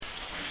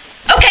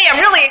tell you,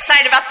 I'm really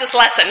excited about this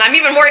lesson. I'm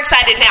even more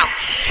excited now.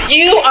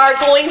 You are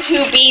going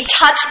to be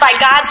touched by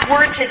God's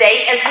Word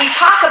today as we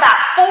talk about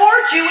 4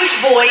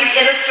 Jewish boys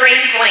in a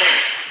strange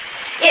land.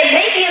 It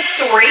may be a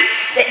story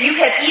that you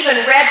have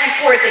even read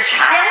before as a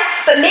child,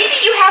 but maybe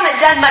you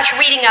haven't done much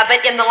reading of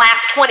it in the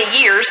last 20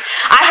 years.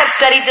 I have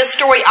studied this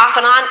story off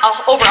and on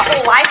over a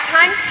whole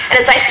lifetime,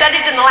 and as I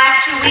studied in the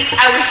last 2 weeks,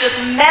 I was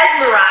just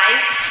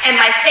mesmerized, and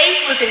my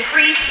faith was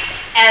increased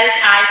as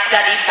I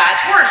studied God's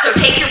Word. So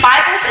take your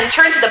Bibles and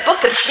turn to the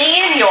book of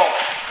Daniel.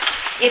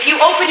 If you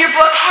open your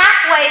book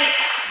halfway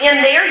in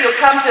there, you'll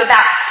come to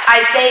about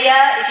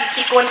Isaiah. If you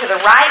keep going to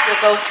the right,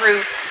 you'll go through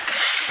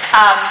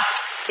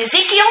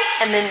Ezekiel,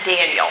 and then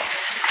Daniel.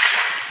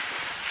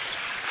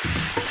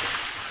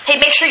 Hey,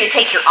 make sure you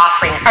take your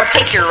offering, or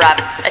take your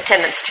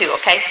attendance too,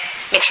 okay?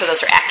 Make sure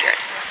those are accurate.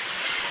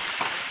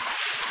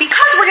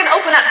 Because we're going to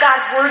open up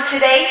God's Word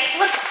today,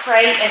 let's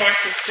pray and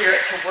ask the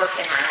Spirit to work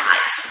in our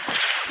lives.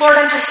 Lord,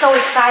 I'm just so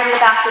excited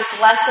about this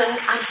lesson.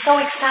 I'm so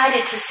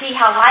excited to see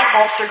how light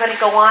bulbs are going to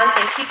go on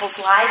in people's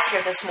lives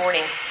here this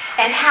morning,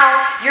 and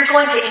how you're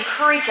going to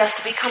encourage us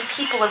to become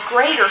people of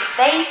greater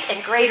faith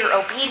and greater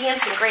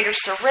obedience and greater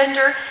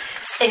surrender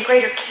and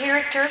greater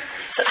character.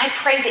 So I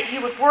pray that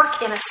you would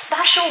work in a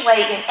special way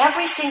in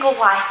every single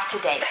life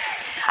today.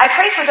 I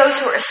pray for those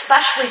who are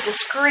especially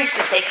discouraged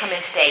as they come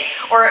in today,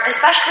 or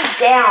especially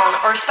down,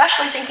 or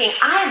especially thinking,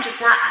 I am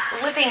just not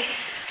living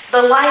the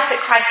life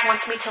that Christ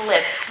wants me to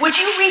live. Would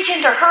you reach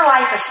into her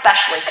life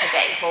especially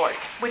today, Lord?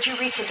 Would you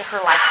reach into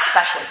her life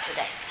especially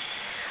today?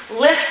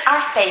 Lift our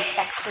faith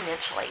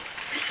exponentially.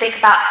 Think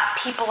about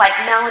people like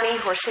Melanie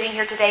who are sitting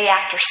here today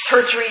after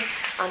surgery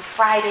on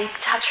Friday.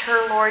 Touch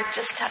her, Lord.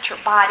 Just touch her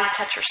body,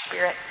 touch her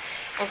spirit.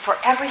 And for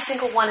every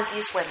single one of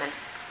these women,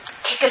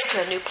 take us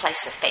to a new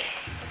place of faith.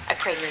 I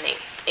pray in your name.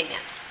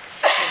 Amen.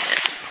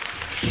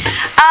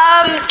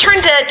 Turn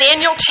to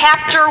Daniel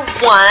chapter 1.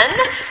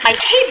 My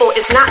table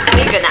is not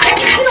big enough.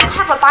 If you don't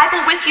have a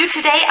Bible with you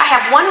today, I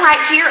have one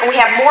right here, and we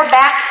have more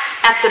back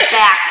at the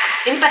back.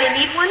 Anybody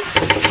need one?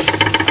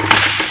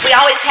 We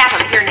always have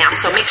them here now,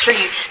 so make sure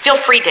you feel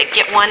free to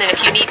get one, and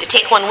if you need to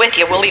take one with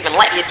you, we'll even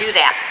let you do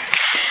that.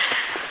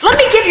 Let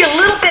me give you a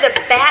little bit of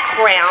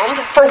background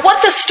for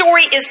what the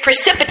story is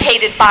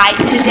precipitated by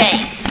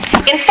today.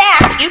 In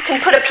fact, you can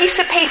put a piece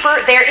of paper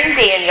there in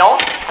Daniel,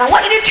 and I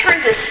want you to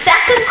turn to 2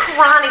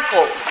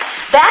 Chronicles.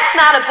 That's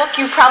not a book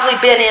you've probably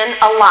been in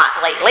a lot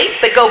lately,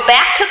 but go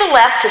back to the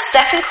left to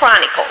 2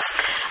 Chronicles.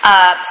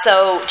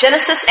 So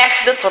Genesis,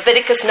 Exodus,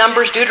 Leviticus,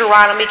 Numbers,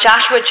 Deuteronomy,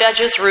 Joshua,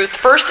 Judges, Ruth,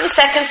 1st and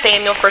 2nd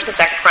Samuel, 1st and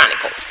 2nd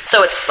Chronicles.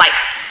 So it's like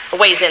a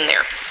ways in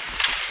there.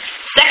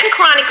 2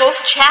 Chronicles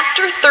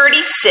chapter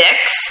 36.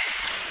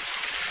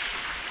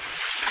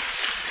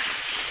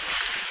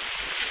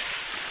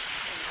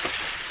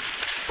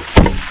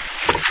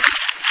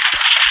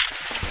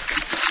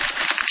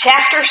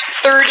 Chapter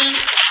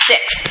 36.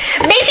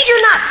 Maybe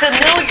you're not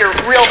familiar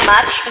real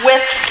much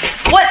with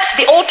what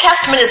the Old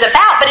Testament is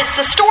about, but it's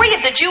the story of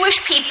the Jewish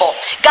people,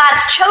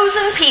 God's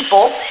chosen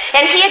people,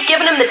 and He had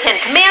given them the 10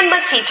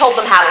 Commandments. He told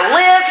them how to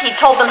live. He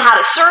told them how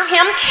to serve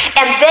Him,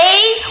 and they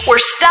were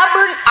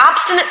stubborn,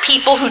 obstinate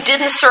people who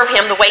didn't serve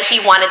Him the way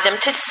He wanted them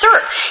to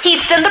serve.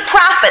 He'd send the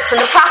prophets, and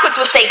the prophets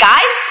would say,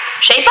 guys,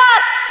 shape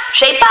up.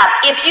 Shape up.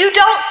 If you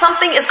don't,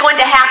 something is going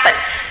to happen.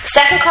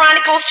 2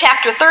 Chronicles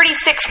chapter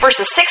 36,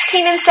 verses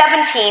 16 and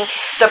 17,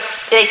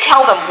 they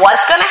tell them what's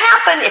going to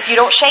happen if you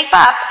don't shape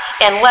up.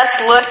 And let's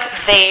look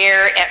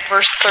there at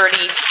verse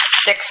 36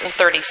 and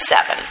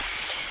 37.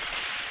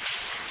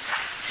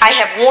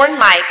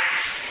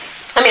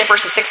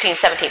 Verses 16 and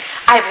 17.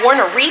 I have worn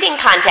a reading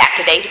contact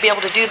today to be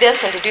able to do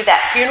this and to do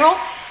that funeral,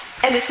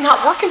 and it's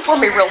not working for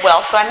me real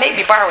well, so I may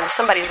be borrowing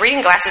somebody's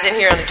reading glasses in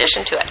here in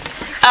addition to it.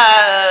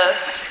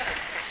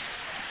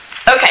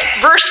 Okay,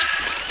 verse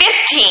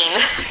 15.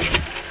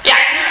 Yeah.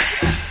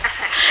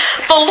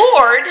 The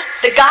Lord,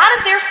 the God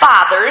of their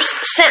fathers,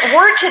 sent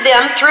word to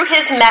them through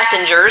His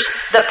messengers,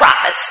 the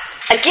prophets,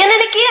 again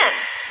and again,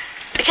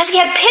 because He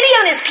had pity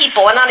on His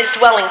people and on His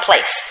dwelling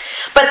place.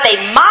 But they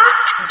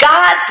mocked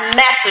God's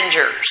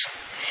messengers.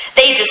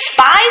 They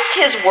despised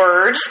His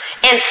words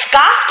and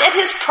scoffed at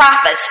His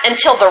prophets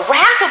until the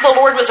wrath of the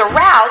Lord was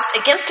aroused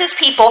against His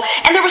people,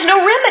 and there was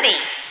no remedy.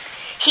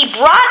 He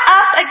brought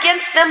up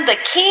against them the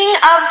king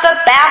of the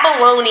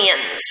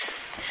Babylonians,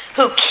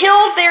 who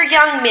killed their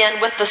young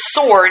men with the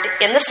sword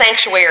in the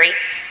sanctuary,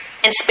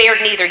 and spared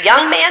neither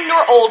young man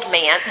nor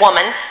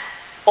woman,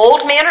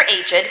 old man or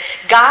aged.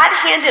 God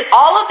handed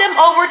all of them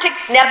over to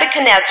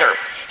Nebuchadnezzar.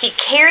 He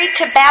carried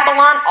to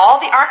Babylon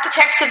all the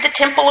architects of the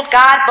temple of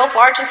God, both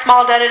large and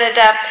small,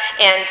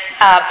 And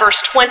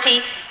verse 20,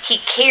 he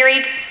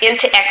carried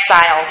into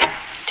exile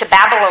to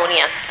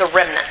Babylonia the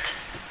remnant.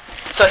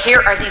 So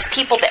here are these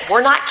people that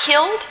were not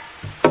killed,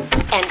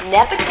 and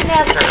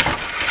Nebuchadnezzar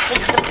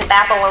takes them to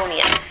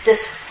Babylonia,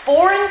 this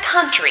foreign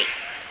country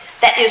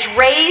that is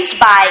raised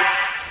by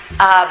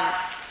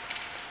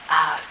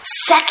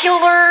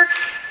secular,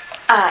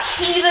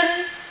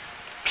 heathen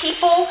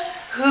people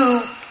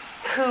who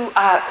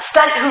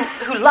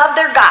love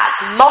their gods,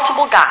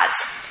 multiple gods.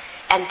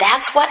 And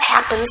that's what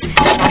happens in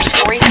our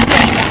story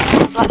today.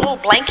 That little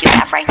blank you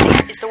have right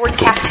there is the word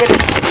captivity.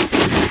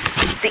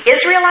 The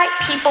Israelite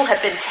people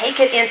have been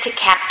taken into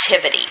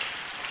captivity.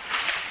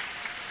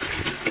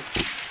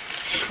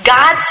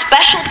 God's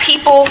special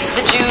people,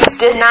 the Jews,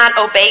 did not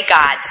obey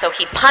God, so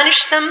he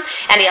punished them,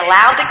 and he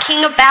allowed the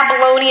king of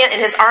Babylonia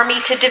and his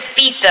army to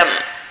defeat them.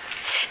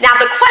 Now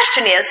the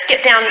question is,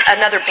 skip down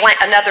another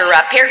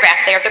paragraph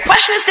there, the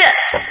question is this.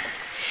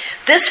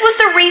 This was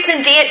the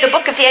reason the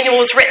book of Daniel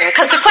was written,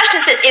 because the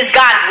question is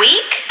God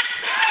weak?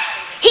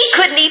 He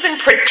couldn't even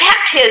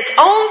protect his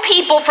own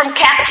people from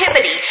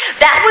captivity.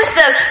 That was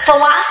the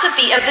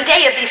philosophy of the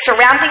day of these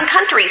surrounding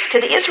countries to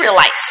the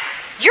Israelites.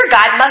 Your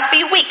God must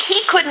be weak.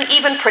 He couldn't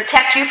even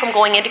protect you from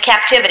going into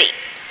captivity.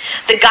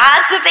 The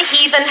gods of the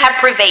heathen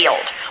have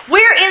prevailed.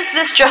 Where is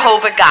this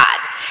Jehovah God?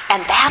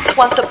 And that's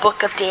what the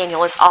book of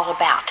Daniel is all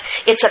about.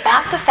 It's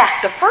about the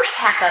fact, the first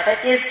half of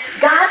it is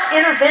God's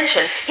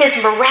intervention, his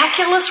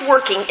miraculous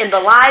working in the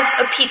lives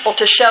of people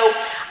to show,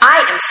 I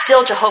am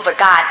still Jehovah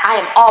God.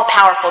 I am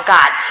all-powerful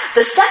God.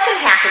 The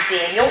second half of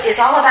Daniel is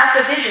all about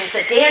the visions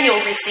that Daniel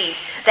received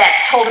that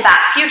told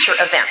about future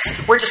events.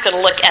 We're just going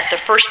to look at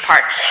the first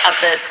part of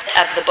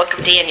the book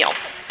of Daniel.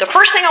 The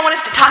first thing I want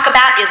us to talk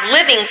about is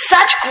living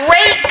such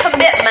great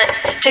commitment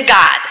to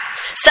God.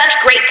 Such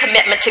great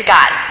commitment to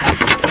God.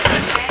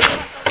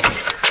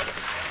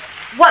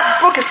 What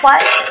book is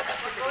what?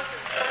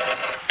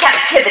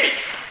 Captivity.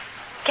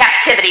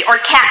 Captivity or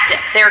captive.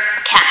 They're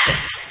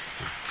captives.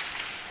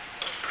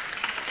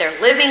 They're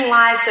living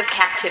lives of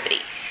captivity.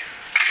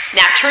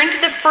 Now turn to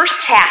the first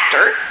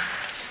chapter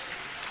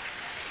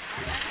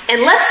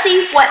and let's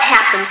see what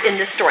happens in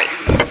this story.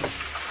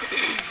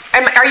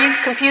 Are you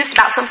confused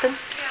about something?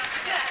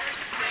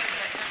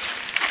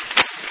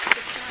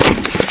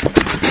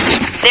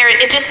 There,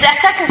 it just says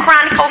 2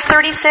 Chronicles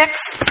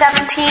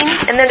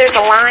 36:17, and then there's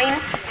a line,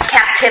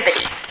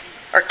 captivity,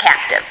 or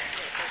captive.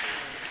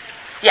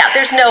 Yeah,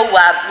 there's no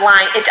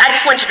line. I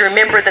just want you to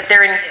remember that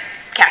they're in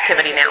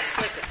captivity now.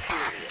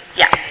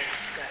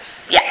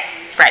 Yeah,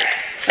 right.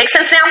 Make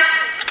sense now?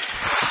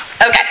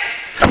 Okay.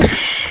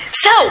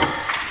 So,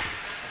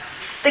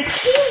 the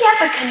king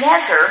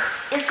Nebuchadnezzar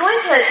is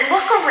going to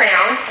look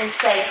around and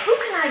say, who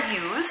can I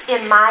use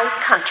in my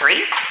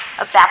country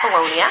of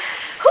Babylonia?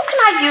 Who can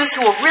I use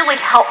who will really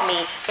help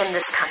me in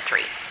this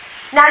country?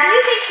 Now, do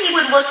you think he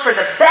would look for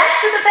the best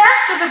of the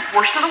best or the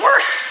worst of the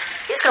worst?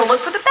 He's going to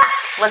look for the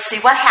best. Let's see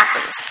what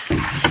happens.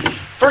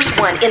 Verse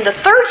 1, in the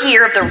third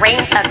year of the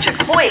reign of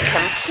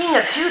Jehoiakim, king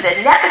of Judah,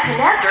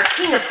 Nebuchadnezzar,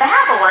 king of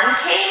Babylon,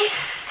 came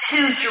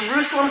to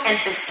Jerusalem and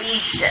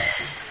besieged it.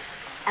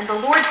 And the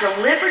Lord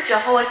delivered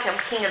Jehoiakim,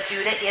 king of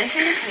Judah, into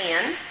his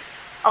hand,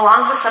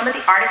 along with some of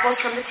the articles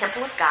from the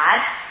temple of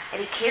God. And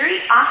he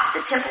carried off to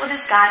the temple of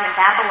his God in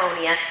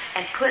Babylonia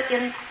and put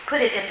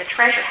it in the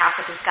treasure house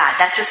of his God.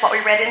 That's just what we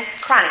read in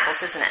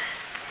Chronicles, isn't it?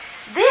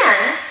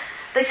 Then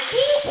the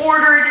king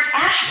ordered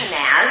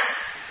Ashpenaz,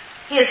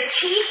 his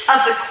chief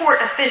of the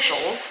court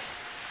officials,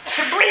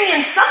 to bring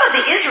in some of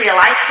the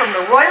Israelites from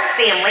the royal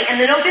family and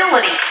the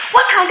nobility.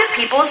 What kind of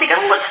people is he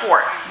going to look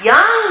for?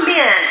 Young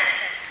men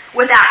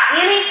without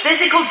any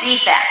physical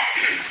defect,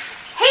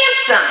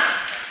 handsome,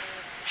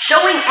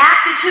 showing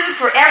aptitude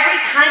for every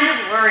kind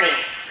of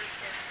learning,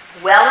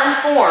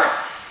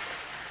 well-informed,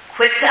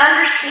 quick to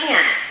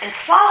understand, and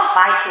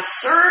qualified to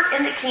serve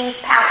in the king's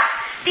palace.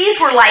 These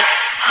were like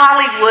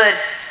Hollywood,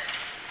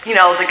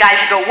 the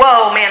guys you go,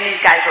 whoa, man, these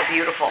guys are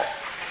beautiful.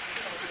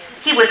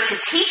 He was to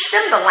teach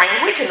them the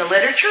language and the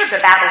literature of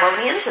the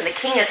Babylonians, and the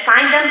king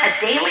assigned them a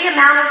daily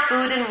amount of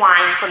food and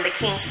wine from the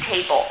king's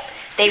table.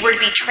 They were to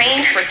be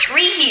trained for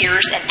 3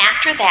 years, and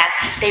after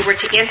that, they were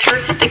to enter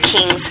the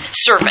king's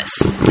service.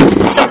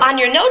 So on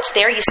your notes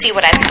there, you see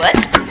what I put.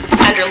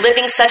 Under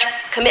living such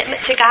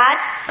commitment to God,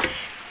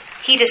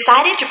 he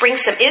decided to bring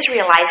some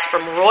Israelites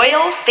from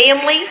royal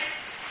family,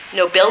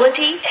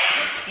 nobility,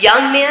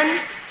 young men,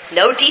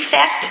 no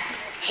defect,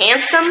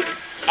 handsome,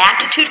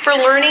 aptitude for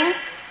learning,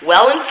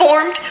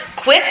 well-informed,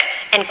 quick,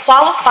 and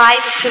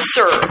qualified to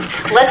serve.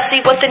 Let's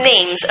see what the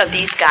names of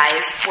these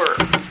guys were.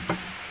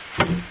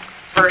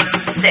 Verse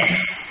 6.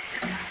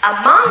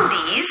 Among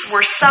these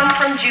were some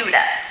from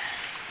Judah: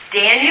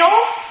 Daniel,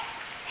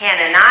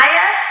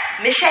 Hananiah,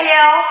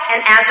 Mishael,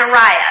 and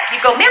Azariah.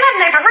 You go, man, I've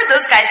never heard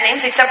those guys'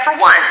 names except for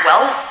one.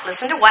 Well,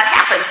 listen to what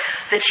happens.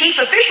 The chief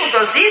official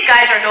goes, these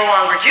guys are no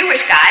longer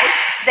Jewish guys.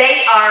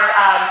 They are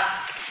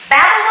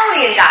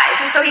Babylonian guys.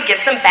 And so he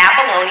gives them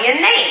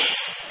Babylonian names.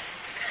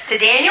 To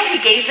Daniel, he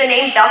gave the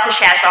name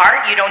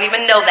Belteshazzar. You don't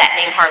even know that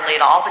name hardly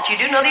at all, but you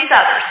do know these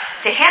others.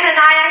 To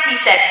Hananiah, he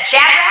said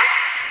Shadrach.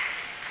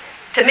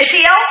 To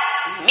Mishael,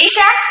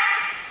 Meshach.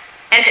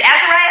 And to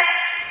Azariah,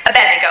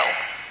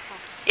 Abednego.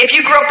 If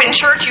you grew up in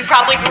church, you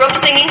probably grew up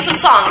singing some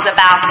songs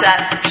about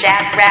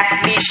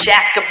Shadrach,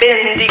 Meshach,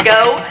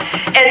 Abednego.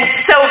 And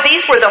so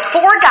these were the 4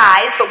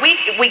 guys, but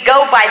we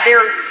go by their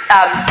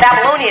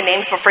Babylonian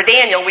names, but for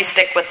Daniel, we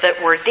stick with the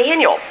word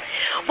Daniel.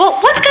 Well,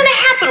 what's going to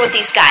happen with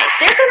these guys?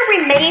 They're going to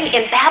remain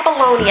in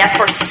Babylonia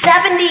for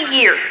 70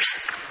 years.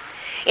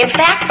 In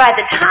fact, by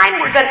the time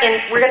we're going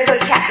to go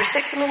to chapter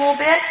 6 in a little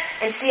bit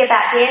and see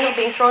about Daniel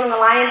being thrown in the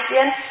lion's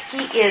den,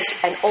 he is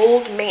an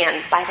old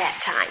man by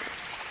that time.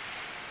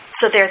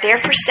 So they're there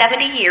for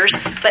 70 years,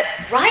 but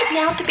right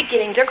now at the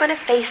beginning, they're going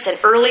to face an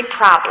early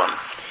problem.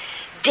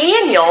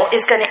 Daniel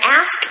is going to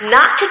ask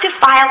not to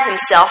defile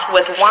himself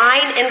with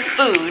wine and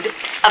food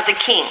of the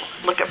king.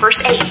 Look at verse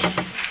 8.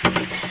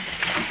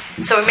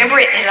 So remember,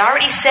 it had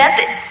already said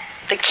that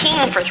the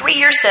king for 3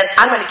 years says,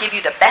 I'm going to give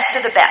you the best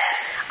of the best.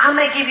 I'm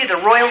going to give you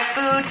the royal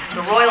food,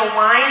 the royal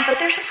wine, but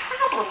there's a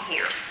problem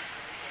here.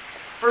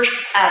 Verse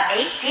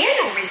 8,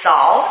 Daniel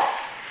resolved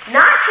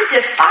not to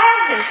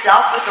defile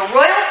himself with the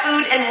royal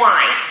food and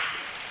wine.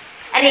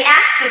 And he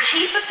asked the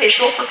chief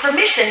official for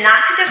permission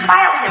not to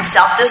defile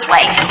himself this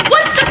way.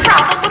 What's the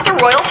problem with the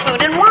royal food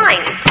and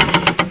wine?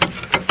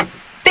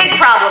 Big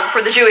problem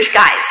for the Jewish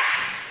guys.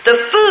 The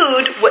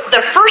food,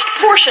 the first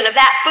portion of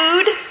that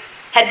food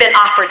had been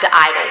offered to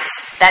idols.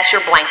 That's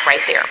your blank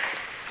right there.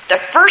 The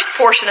first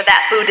portion of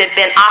that food had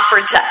been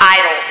offered to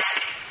idols.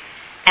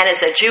 And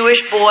as a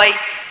Jewish boy,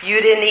 you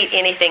didn't eat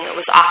anything that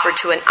was offered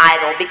to an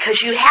idol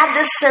because you had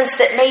this sense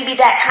that maybe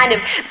that kind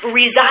of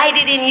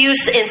resided in you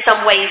in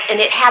some ways,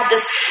 and it had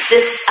this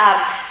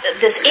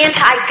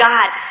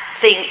anti-God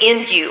thing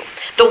in you.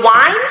 The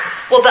wine,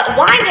 well, the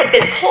wine had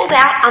been poured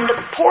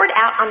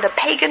out on the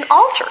pagan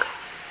altar.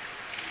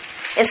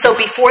 And so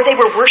before they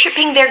were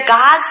worshiping their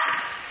gods,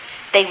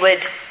 they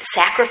would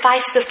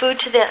sacrifice the food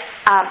to the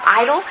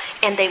idol,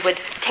 and they would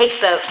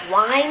take the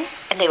wine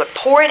and they would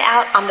pour it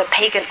out on the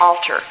pagan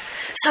altar.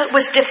 So it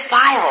was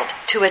defiled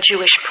to a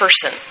Jewish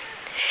person.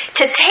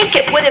 To take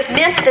it would have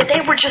meant that they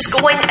were just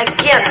going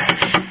against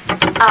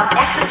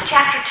Exodus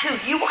chapter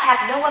 2. You will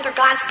have no other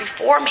gods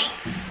before me.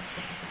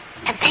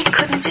 And they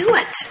couldn't do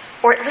it.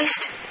 Or at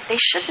least they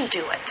shouldn't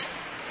do it.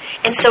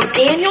 And so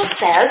Daniel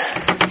says,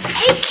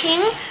 hey,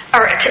 king,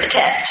 or to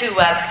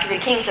the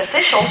king's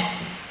official,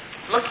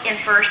 look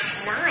in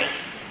verse 9.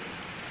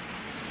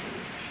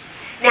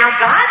 Now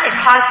God had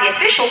caused the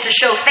official to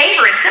show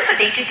favor and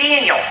sympathy to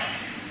Daniel.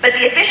 But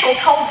the official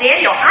told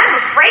Daniel, I'm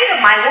afraid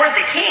of my lord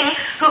the king,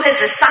 who has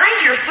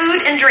assigned your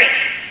food and drink.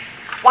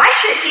 Why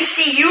should he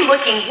see you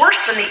looking worse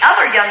than the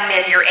other young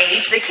men your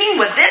age? The king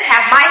would then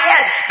have my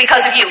head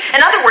because of you. In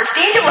other words,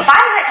 Daniel, if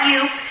I let you,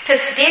 because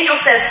Daniel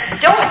says,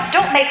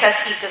 don't make us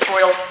eat this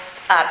royal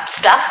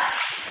stuff.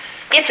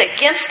 It's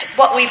against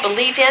what we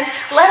believe in.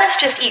 Let us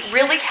just eat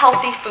really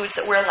healthy foods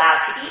that we're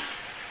allowed to eat.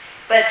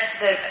 But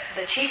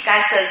the chief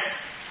guy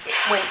says,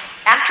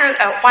 after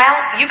a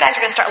while, you guys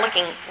are going to start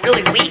looking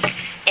really weak,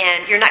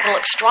 and you're not going to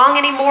look strong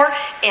anymore,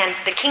 and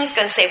the king's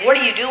going to say, what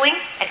are you doing?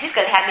 And he's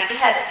going to have me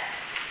beheaded.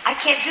 I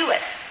can't do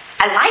it.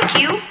 I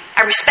like you,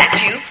 I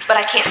respect you, but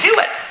I can't do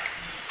it.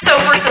 So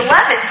verse 11,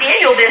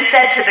 Daniel then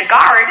said to the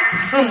guard,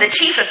 whom the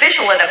chief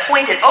official had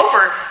appointed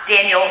over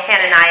Daniel,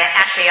 Hananiah,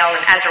 Ashael,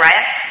 and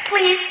Azariah,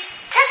 please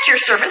test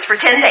your servants for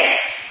 10 days.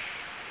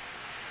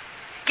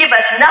 Give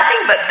us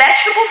nothing but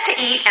vegetables to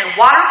eat and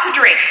water to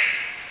drink.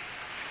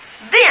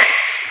 Then,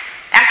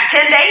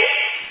 after 10 days,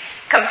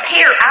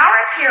 compare our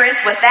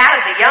appearance with that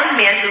of the young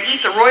men who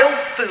eat the royal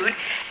food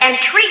and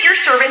treat your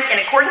servants in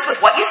accordance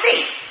with what you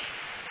see.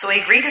 So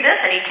he agreed to this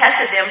and he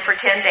tested them for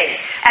 10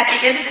 days. At the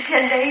end of the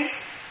 10 days,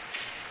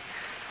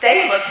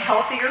 they looked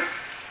healthier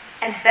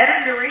and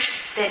better nourished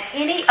than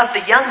any of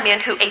the young men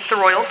who ate the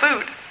royal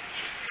food.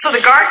 So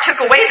the guard took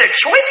away their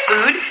choice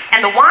food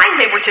and the wine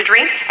they were to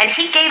drink, and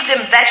he gave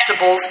them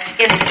vegetables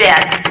instead.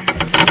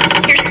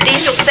 Here's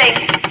Daniel saying,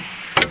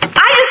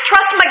 I just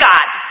trust my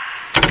God.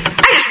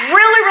 I just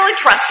really, really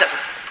trust him.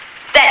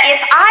 That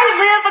if I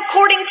live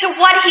according to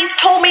what he's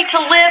told me to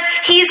live,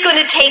 he's going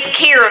to take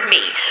care of me.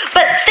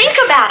 But think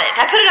about it.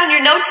 I put it on your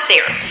notes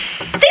there.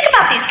 Think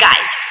about these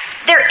guys.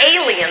 They're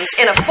aliens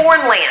in a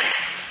foreign land.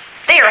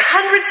 They are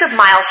hundreds of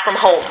miles from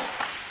home.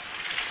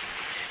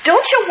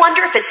 Don't you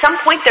wonder if at some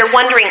point they're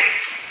wondering,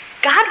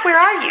 God, where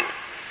are you?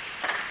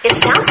 It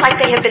sounds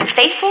like they have been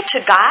faithful to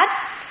God,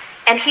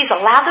 and he's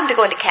allowed them to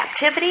go into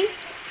captivity.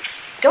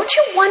 Don't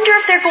you wonder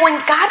if they're going,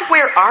 God,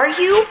 where are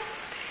you?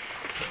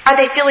 Are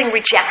they feeling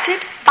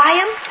rejected by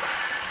him?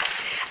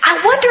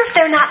 I wonder if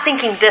they're not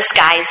thinking this,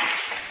 guys.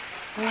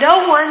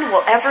 No one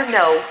will ever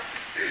know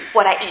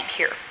what I eat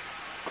here.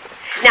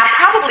 Now,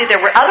 probably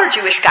there were other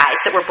Jewish guys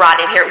that were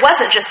brought in here. It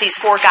wasn't just these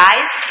 4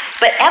 guys,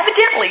 but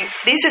evidently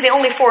these are the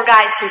only 4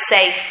 guys who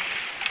say,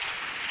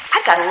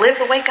 I've got to live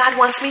the way God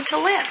wants me to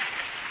live.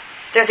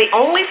 They're the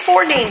only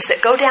 4 names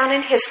that go down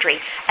in history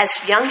as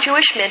young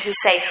Jewish men who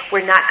say,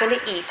 we're not going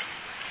to eat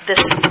this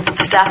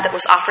stuff that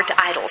was offered to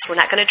idols. We're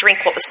not going to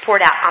drink what was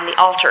poured out on the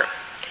altar.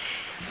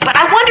 But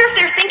I wonder if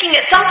they're thinking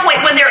at some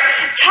point when they're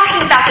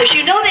talking about this,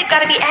 you know they've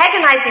got to be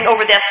agonizing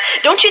over this.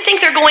 Don't you think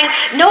they're going,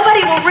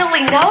 nobody will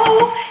really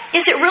know?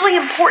 Is it really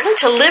important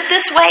to live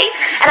this way?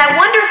 And I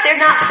wonder if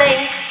they're not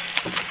saying,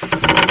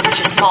 it's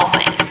such a small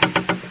thing.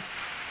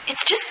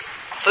 It's just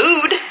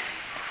food.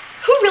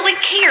 Who really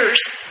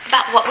cares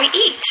about what we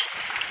eat?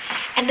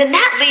 And then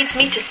that leads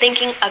me to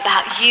thinking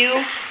about you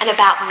and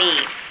about me.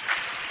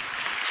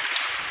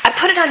 I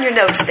put it on your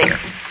notes there.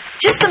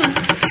 Just some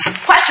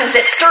questions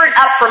that stirred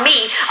up for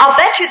me, I'll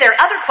bet you there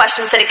are other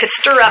questions that it could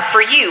stir up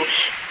for you.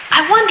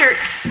 I wonder,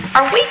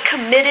 are we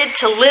committed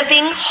to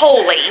living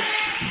holy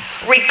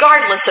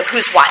regardless of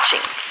who's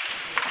watching?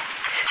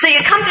 So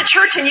you come to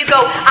church and you go,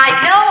 I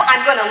know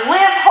I'm going to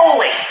live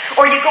holy.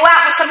 Or you go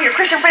out with some of your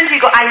Christian friends and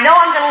you go, I know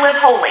I'm going to live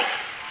holy.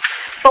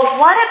 But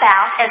what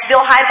about, as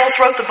Bill Hybels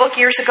wrote the book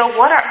years ago,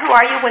 who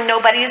are you when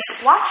nobody's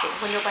watching,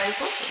 when nobody's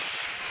looking?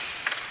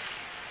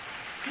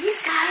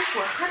 These guys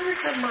were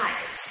hundreds of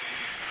miles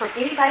from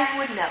anybody who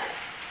would know.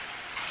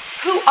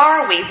 Who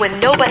are we when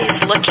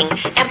nobody's looking?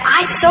 Am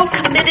I so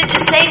committed to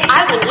saying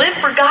I will live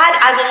for God,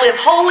 I will live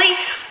holy,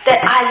 that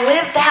I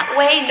live that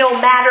way no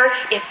matter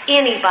if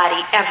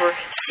anybody ever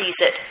sees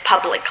it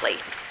publicly?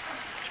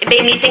 It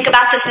made me think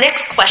about this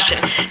next question.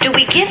 Do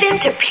we give in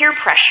to peer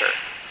pressure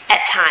at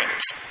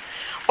times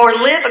or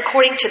live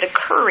according to the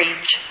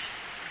courage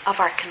of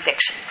our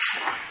convictions?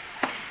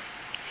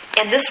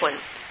 And this one,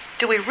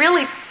 do we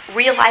really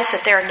realize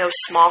that there are no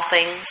small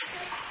things?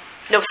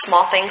 No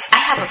small things. I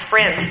have a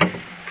friend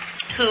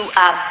who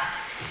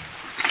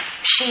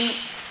she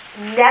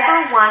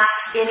never wants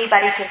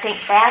anybody to think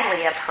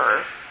badly of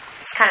her.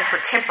 It's kind of her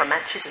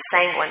temperament. She's a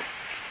sanguine.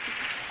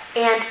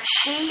 And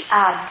she,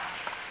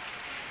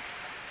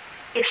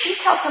 if she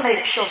tells somebody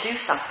that she'll do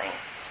something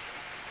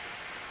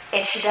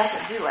and she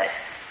doesn't do it,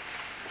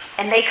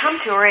 and they come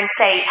to her and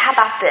say, how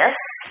about this?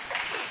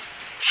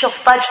 She'll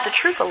fudge the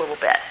truth a little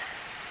bit.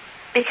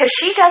 Because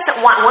she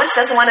doesn't want, one, she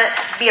doesn't want to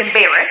be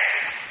embarrassed.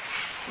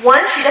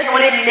 One, she doesn't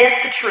want to admit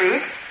the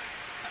truth.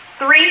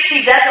 3,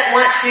 she doesn't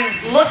want to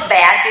look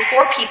bad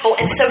before people,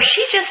 and so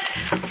she just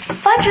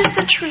fudges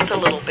the truth a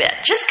little bit.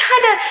 Just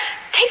kind of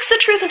takes the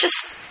truth and just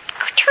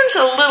turns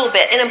it a little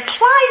bit and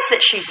implies that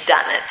she's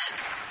done it,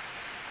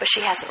 but she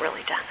hasn't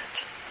really done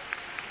it.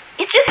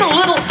 It's just a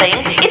little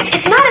thing.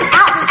 It's not an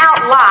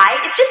out-and-out lie.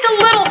 It's just a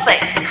little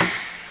thing.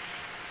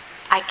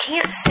 I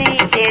can't see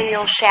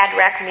Daniel,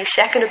 Shadrach,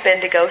 Meshach, and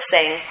Abednego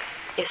saying,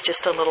 it's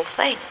just a little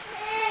thing.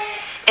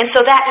 And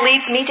so that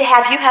leads me to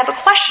have you have a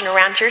question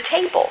around your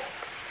table.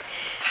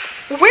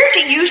 Where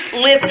do you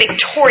live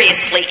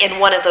victoriously in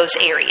one of those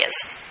areas?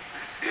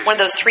 One of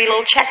those 3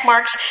 little check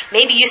marks?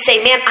 Maybe you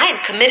say, man, I am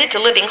committed to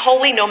living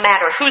holy no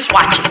matter who's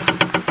watching.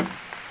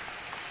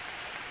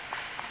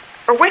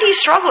 Or where do you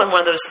struggle in one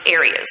of those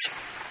areas?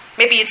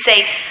 Maybe you'd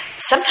say,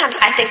 sometimes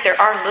I think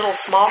there are little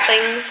small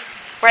things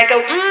where I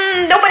go,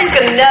 nobody's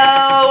going to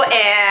know,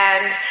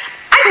 and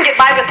I can get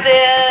by with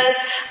this.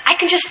 I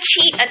can just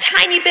cheat a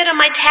tiny bit on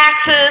my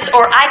taxes,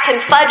 or I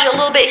can fudge a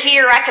little bit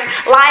here, I can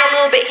lie a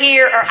little bit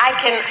here, or I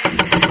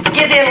can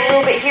give in a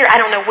little bit here. I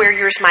don't know where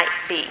yours might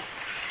be.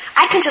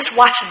 I can just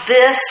watch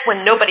this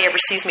when nobody ever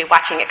sees me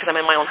watching it because I'm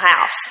in my own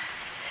house.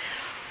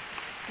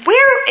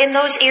 Where in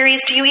those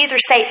areas do you either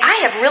say,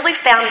 I have really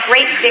found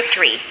great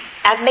victory,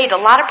 I've made a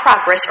lot of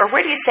progress, or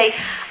where do you say,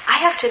 I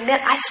have to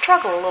admit I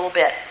struggle a little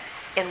bit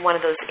in one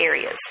of those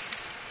areas?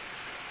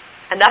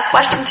 Enough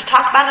questions to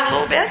talk about it a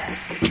little bit?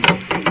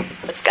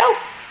 Let's go.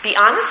 Be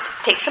honest.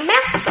 Take some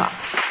masks off.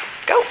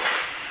 Go.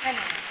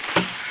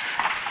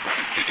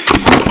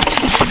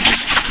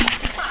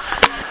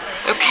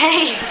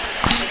 Okay.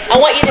 I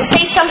want you to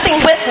say something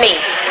with me.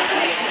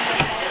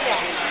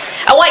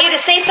 I want you to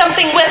say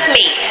something with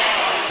me.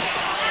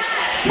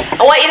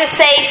 I want you to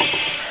say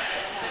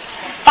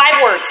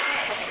 5 words.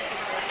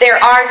 There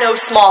are no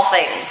small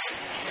things.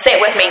 Say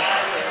it with me.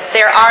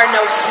 There are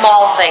no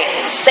small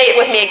things. Say it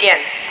with me again.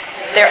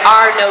 There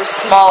are no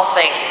small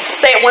things.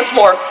 Say it once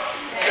more.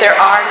 There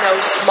are no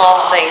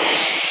small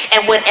things.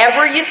 And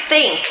whenever you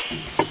think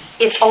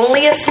it's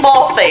only a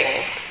small thing,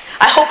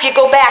 I hope you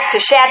go back to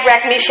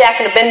Shadrach, Meshach,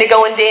 and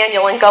Abednego and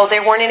Daniel and go,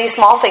 there weren't any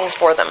small things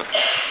for them.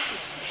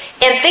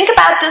 And think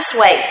about it this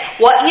way.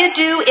 What you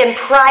do in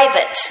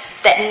private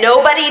that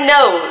nobody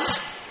knows,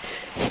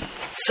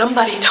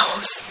 somebody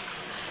knows.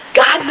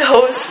 God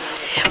knows.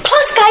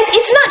 Plus, guys,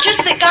 it's not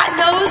just that God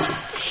knows.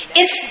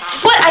 It's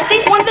what I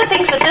think one of the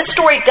things that this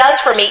story does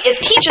for me is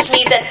teaches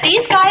me that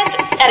these guys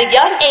at a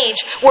young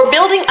age were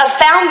building a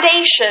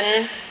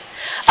foundation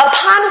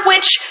upon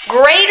which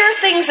greater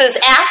things is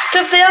asked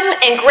of them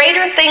and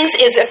greater things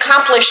is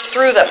accomplished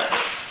through them.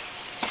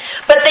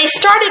 But they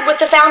started with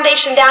the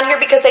foundation down here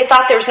because they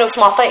thought there was no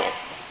small thing.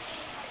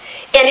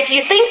 And if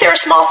you think there are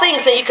small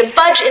things, then you can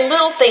fudge in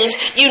little things.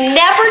 You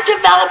never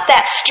develop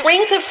that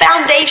strength of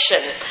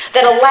foundation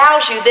that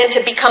allows you then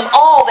to become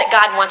all that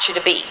God wants you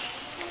to be.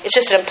 It's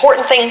just an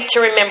important thing to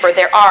remember.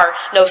 There are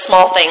no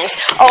small things.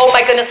 Oh my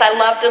goodness, I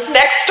love this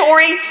next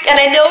story. And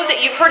I know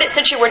that you've heard it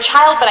since you were a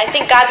child, but I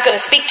think God's going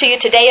to speak to you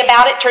today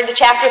about it. Turn to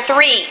chapter 3.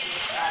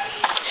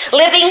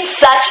 Living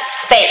such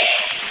faith.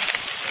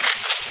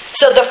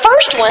 So the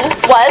first one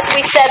was,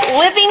 we said,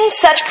 living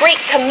such great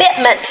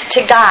commitment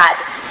to God,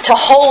 to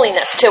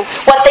holiness, to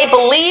what they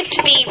believed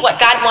to be what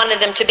God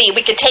wanted them to be.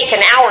 We could take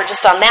an hour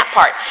just on that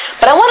part.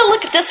 But I want to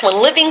look at this one,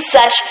 living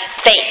such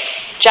faith.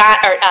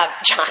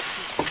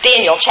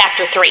 Daniel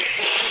chapter 3.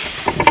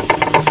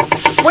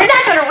 We're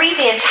not going to read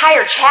the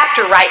entire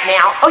chapter right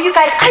now. Oh, you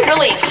guys, I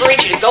really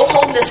encourage you to go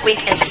home this week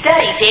and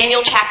study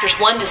Daniel chapters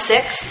 1 to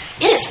 6.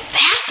 It is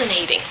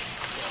fascinating.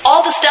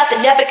 all the stuff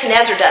that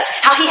Nebuchadnezzar does,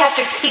 how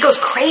he goes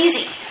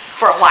crazy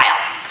for a while.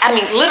 I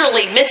mean,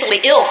 literally mentally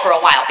ill for a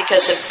while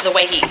because of the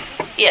way he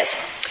is.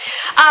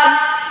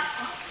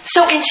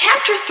 So in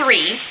chapter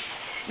 3,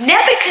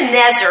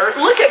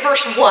 Nebuchadnezzar, look at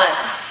verse 1.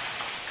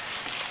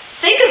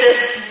 Think of this,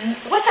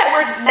 what's that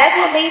word,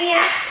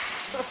 megalomaniac?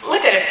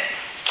 Look at it.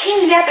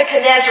 King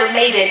Nebuchadnezzar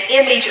made an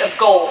image of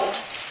gold,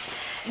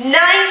 90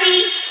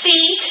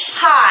 feet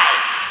high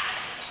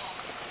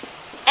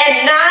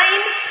and 9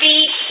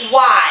 feet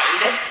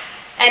wide.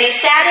 And he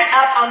sat it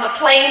up on the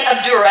plain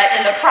of Dura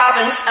in the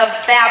province of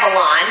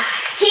Babylon.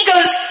 He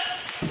goes,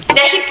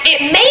 now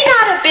it may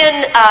not have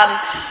been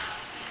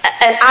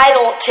an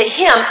idol to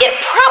him. It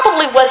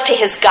probably was to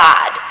his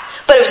God,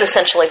 but it was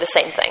essentially the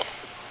same thing.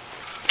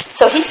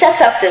 So he sets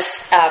up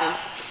this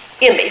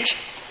image.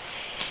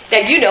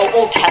 Now, you know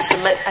Old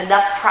Testament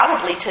enough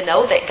probably to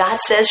know that God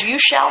says, you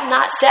shall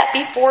not set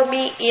before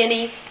me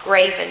any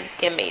graven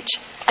image.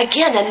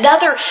 Again,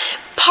 another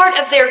part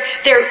of their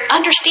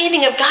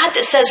understanding of God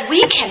that says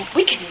we can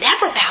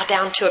never bow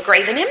down to a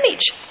graven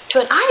image, to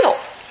an idol.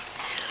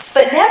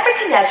 But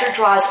Nebuchadnezzar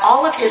draws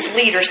all of his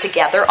leaders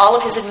together, all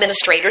of his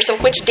administrators,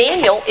 of which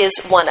Daniel is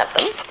one of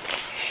them.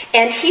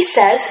 And he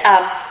says,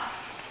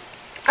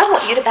 I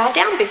want you to bow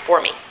down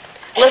before me.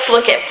 Let's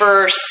look at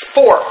verse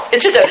 4.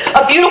 It's just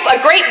a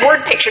great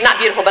word picture, not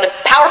beautiful, but a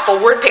powerful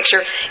word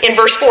picture in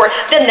verse 4.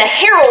 Then the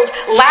herald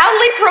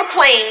loudly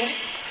proclaimed,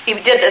 he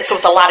did this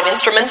with a lot of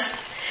instruments,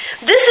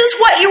 this is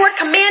what you were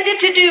commanded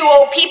to do,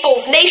 O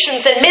peoples,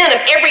 nations, and men of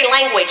every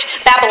language.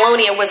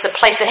 Babylonia was a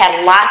place that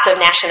had lots of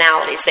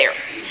nationalities there.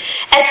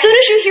 As soon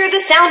as you hear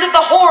the sound of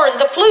the horn,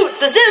 the flute,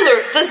 the zither,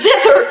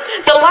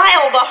 the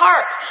lyre, the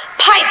harp,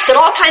 pipes, and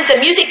all kinds of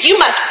music, you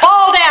must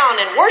fall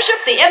down and worship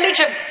the image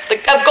of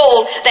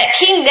gold that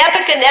King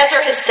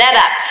Nebuchadnezzar has set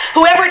up.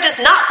 Whoever does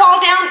not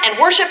fall down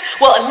and worship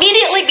will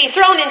immediately be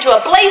thrown into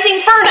a blazing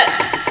furnace.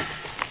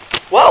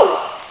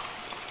 Whoa.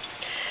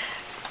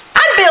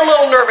 I'd be a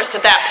little nervous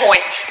at that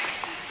point,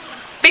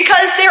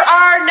 because there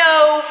are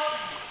no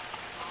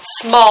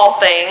small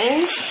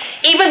things.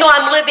 Even though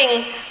I'm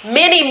living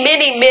many,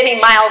 many, many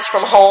miles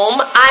from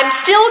home, I'm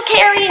still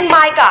carrying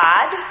my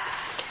God,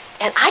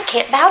 and I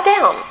can't bow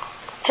down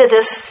to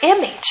this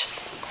image.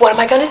 What am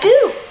I going to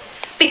do?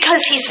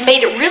 Because he's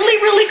made it really,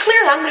 really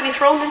clear that I'm going to be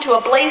thrown into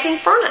a blazing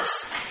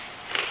furnace.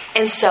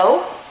 And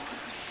so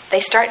they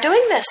start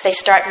doing this. They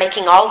start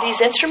making all these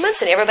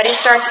instruments, and everybody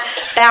starts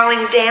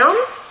bowing down.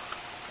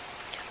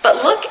 But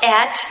look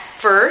at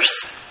verse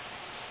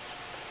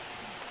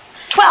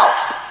 12.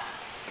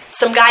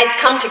 Some guys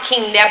come to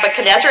King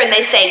Nebuchadnezzar and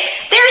they say,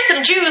 there are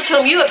some Jews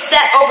whom you have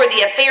set over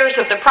the affairs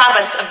of the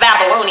province of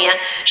Babylonia,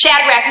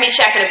 Shadrach,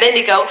 Meshach, and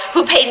Abednego,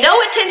 who pay no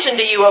attention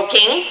to you, O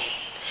king.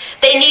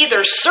 They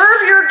neither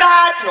serve your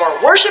gods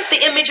nor worship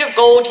the image of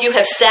gold you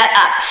have set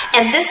up.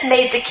 And this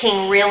made the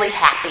king really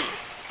happy.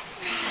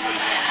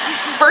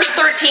 Verse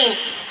 13,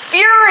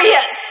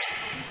 furious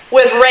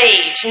with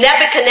rage,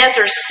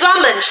 Nebuchadnezzar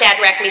summoned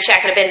Shadrach,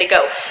 Meshach, and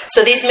Abednego.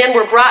 So these men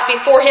were brought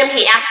before him.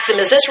 He asks them,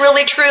 is this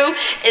really true?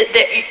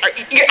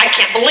 I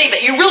can't believe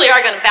it. You really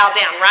are going to bow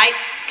down, right?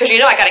 Because you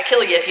know I got to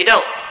kill you if you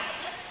don't.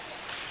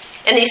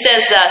 And he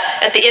says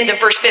at the end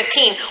of verse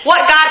 15,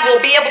 what God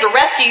will be able to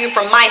rescue you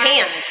from my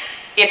hand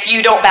if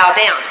you don't bow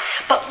down?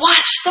 But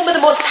watch some of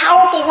the most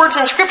powerful words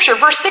in Scripture.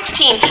 Verse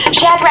 16,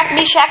 Shadrach,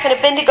 Meshach, and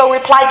Abednego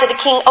replied to the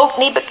king, O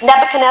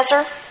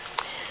Nebuchadnezzar,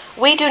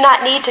 we do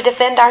not need to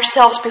defend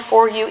ourselves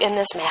before you in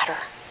this matter.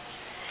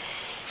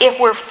 If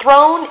we're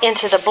thrown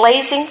into the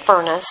blazing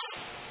furnace,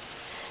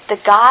 the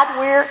God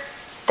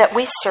that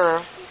we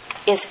serve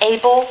is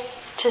able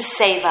to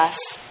save us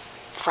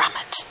from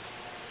it.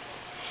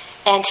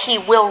 And he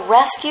will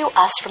rescue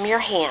us from your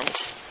hand,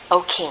 O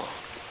king.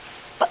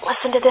 But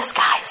listen to this,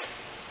 guys.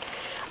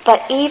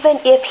 But even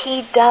if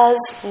he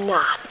does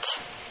not,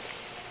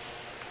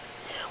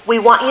 we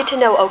want you to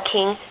know, O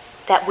king,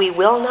 that we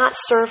will not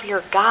serve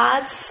your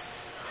gods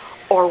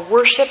or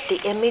worship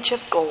the image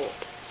of gold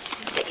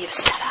that you've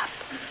set up.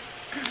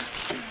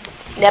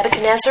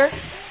 Nebuchadnezzar,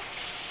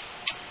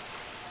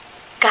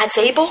 God's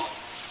able,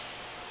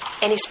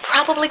 and he's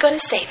probably going to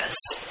save us.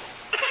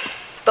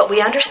 But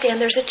we understand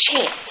there's a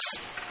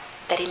chance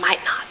that he might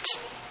not.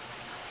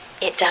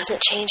 It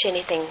doesn't change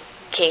anything,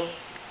 king.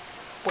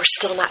 We're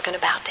still not going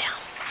to bow down.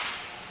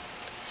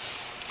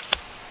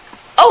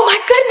 Oh my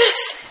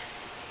goodness!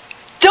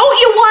 Don't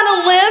you want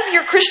to live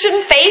your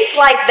Christian faith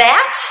like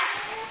that?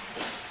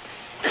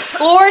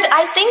 Lord,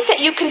 I think that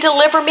you can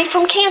deliver me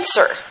from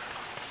cancer.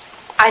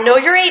 I know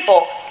you're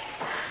able.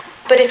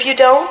 But if you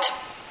don't,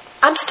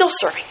 I'm still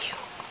serving you.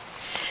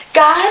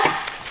 God,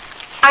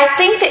 I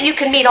think that you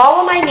can meet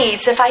all of my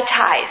needs if I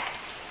tithe.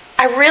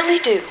 I really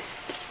do.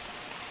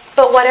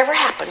 But whatever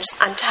happens,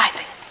 I'm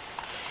tithing.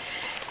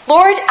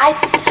 Lord, I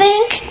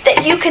think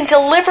that you can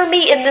deliver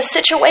me in the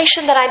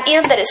situation that I'm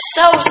in that is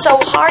so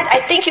hard. I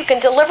think you can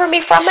deliver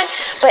me from it.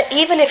 But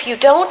even if you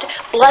don't,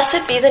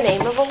 blessed be the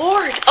name of the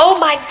Lord. Oh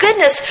my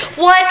goodness,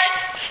 what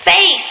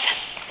faith.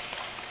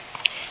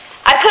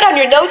 I put on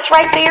your notes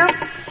right there,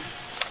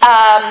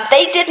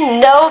 they didn't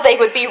know they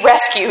would be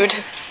rescued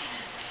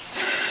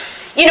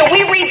You know,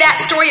 we read that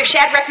story of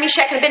Shadrach,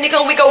 Meshach, and Abednego,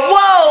 and we go,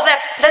 whoa,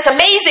 that's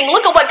amazing.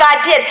 Look at what God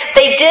did.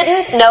 They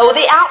didn't know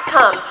the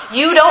outcome.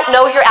 You don't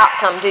know your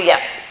outcome, do you?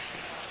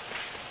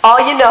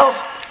 All you know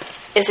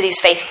is that He's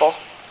faithful.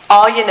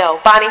 All you know.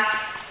 Bonnie?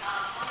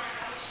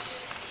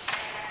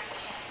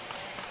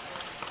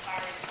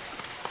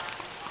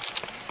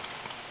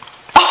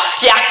 Oh,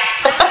 yeah.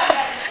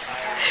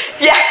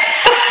 Yeah.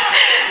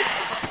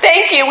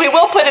 Thank you. We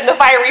will put in the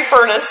fiery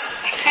furnace.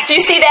 Do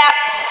you see that?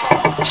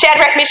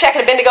 Shadrach, Meshach,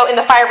 and Abednego in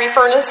the fiery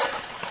furnace?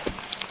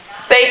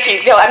 Thank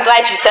you. No, I'm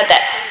glad you said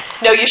that.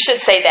 No, you should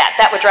say that.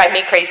 That would drive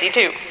me crazy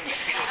too.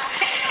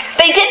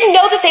 They didn't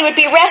know that they would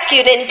be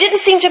rescued, and it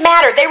didn't seem to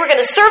matter. They were going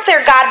to serve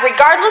their God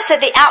regardless of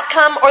the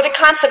outcome or the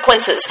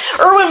consequences.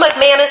 Erwin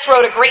McManus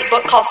wrote a great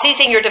book called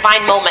Seizing Your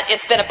Divine Moment.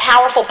 It's been a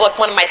powerful book,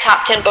 one of my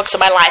top 10 books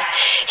of my life.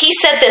 He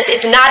said this.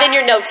 It's not in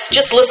your notes.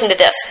 Just listen to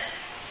this.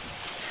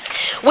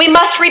 We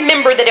must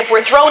remember that if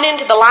we're thrown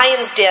into the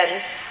lion's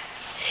den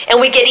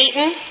and we get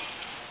eaten,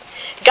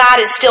 God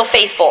is still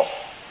faithful.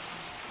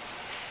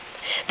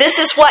 This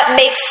is what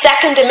makes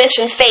second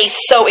dimension faith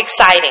so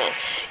exciting.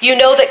 You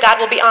know that God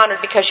will be honored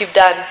because you've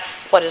done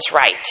what is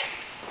right.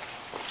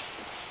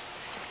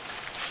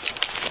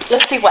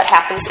 Let's see what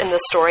happens in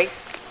this story.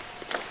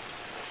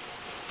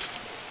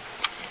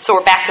 So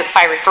we're back to the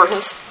fiery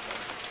furnace.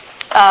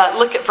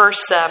 Look at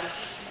verse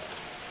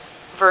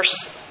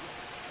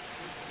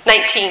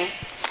 19.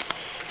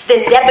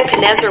 Then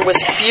Nebuchadnezzar was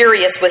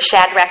furious with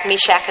Shadrach,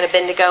 Meshach, and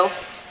Abednego,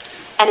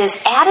 and his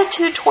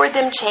attitude toward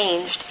them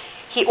changed.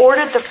 He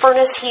ordered the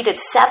furnace heated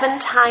 7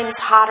 times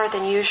hotter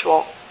than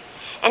usual,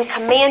 and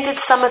commanded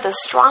some of the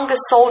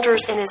strongest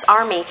soldiers in his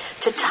army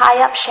to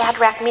tie up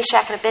Shadrach,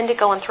 Meshach, and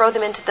Abednego and throw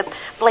them into the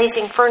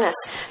blazing furnace.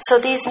 So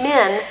these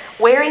men,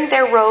 wearing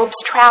their robes,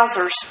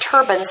 trousers,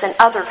 turbans, and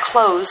other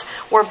clothes,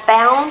 were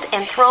bound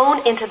and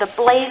thrown into the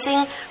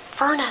blazing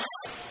furnace.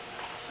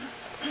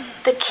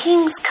 The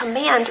king's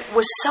command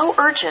was so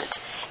urgent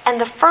and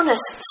the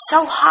furnace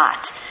so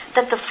hot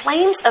that the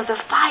flames of the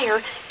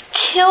fire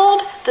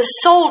killed the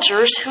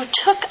soldiers who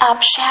took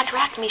up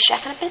Shadrach,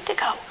 Meshach, and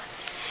Abednego.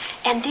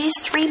 And these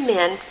 3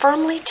 men,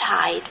 firmly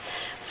tied,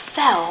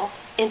 fell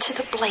into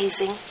the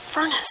blazing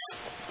furnace.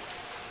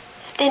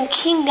 Then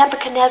King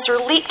Nebuchadnezzar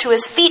leaped to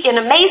his feet in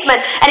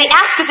amazement, and he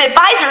asked his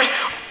advisors,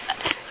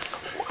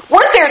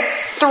 weren't there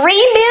 3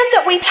 men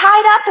that we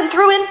tied up and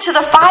threw into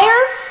the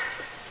fire?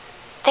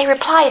 They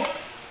replied,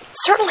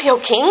 certainly, O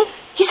king.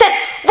 He said,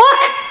 look,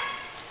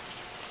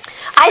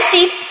 I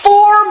see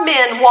 4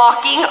 men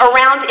walking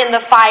around in the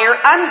fire,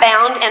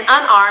 unbound and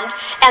unarmed,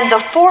 and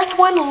the 4th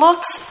one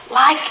looks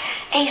like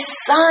a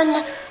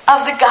son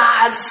of the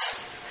gods.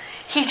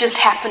 He just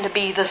happened to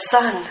be the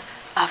Son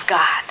of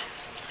God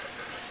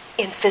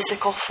in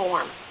physical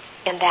form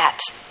in that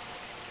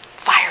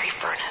fiery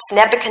furnace.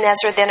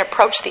 Nebuchadnezzar then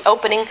approached the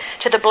opening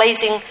to the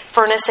blazing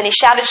furnace, and he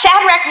shouted,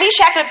 Shadrach,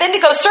 Meshach, and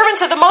Abednego,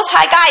 servants of the Most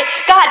High God,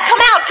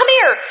 come out, come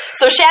here.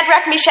 So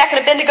Shadrach, Meshach,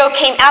 and Abednego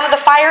came out of the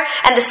fire,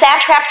 and the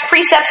satraps,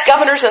 precepts,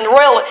 governors, and the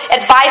royal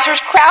advisors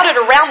crowded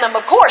around them.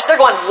 Of course,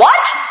 they're going,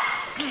 what?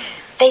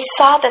 They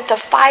saw that the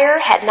fire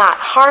had not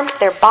harmed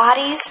their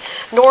bodies,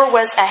 nor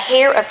was a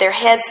hair of their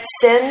heads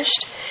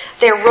singed.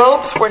 Their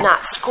robes were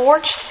not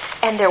scorched,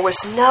 and there was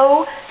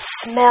no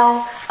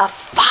smell of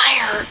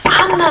fire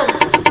on them.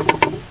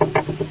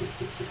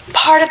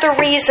 Part of the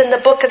reason the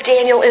book of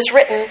Daniel is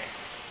written,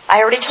 I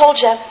already told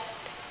you,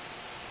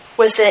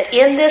 was that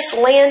in this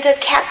land of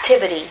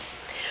captivity,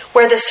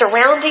 where the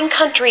surrounding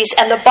countries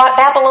and the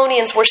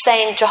Babylonians were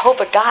saying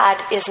Jehovah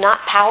God is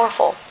not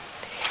powerful,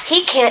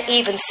 He can't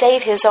even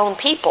save His own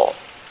people.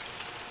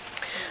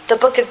 The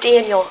book of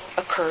Daniel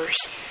occurs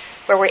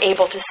where we're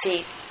able to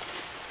see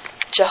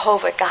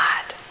Jehovah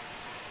God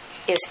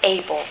is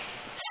able,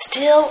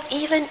 still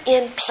even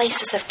in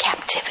places of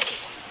captivity,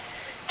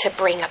 to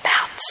bring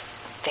about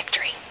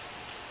victory.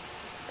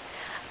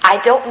 I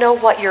don't know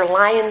what your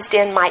lion's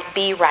den might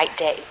be right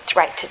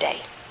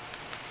today.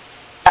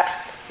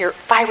 Your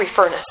fiery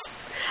furnace.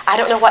 I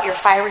don't know what your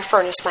fiery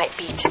furnace might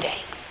be today.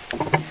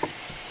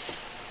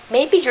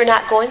 Maybe you're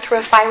not going through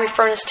a fiery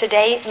furnace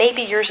today.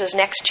 Maybe yours is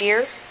next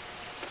year.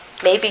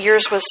 Maybe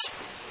yours was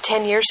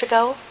 10 years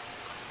ago.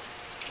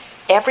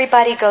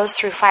 Everybody goes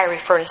through fiery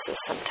furnaces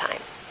sometime.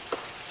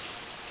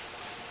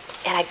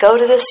 And I go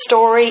to this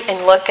story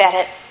and look at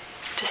it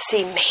to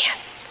see, man,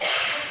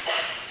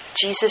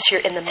 Jesus,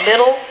 you're in the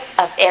middle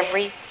of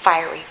every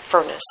fiery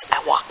furnace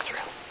I walk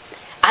through.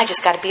 I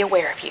just got to be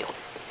aware of you.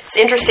 It's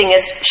interesting,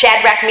 as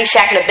Shadrach,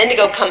 Meshach, and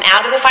Abednego come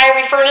out of the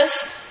fiery furnace,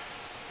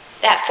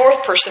 that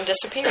 4th person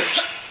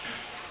disappears.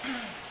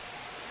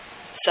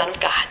 Son of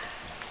God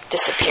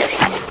disappearing.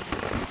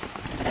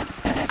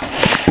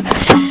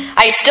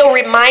 I still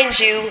remind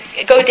you,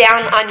 go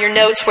down on your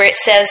notes where it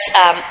says,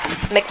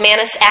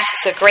 McManus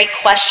asks a great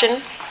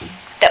question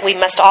that we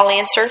must all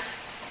answer.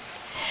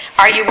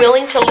 Are you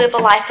willing to live a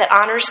life that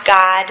honors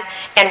God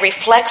and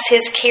reflects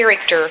His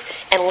character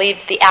and leave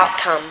the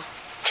outcome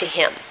to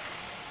Him?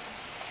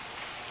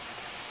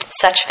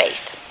 Such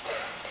faith.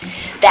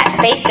 That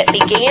faith that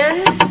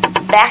began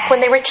back when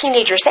they were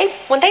teenagers.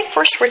 When they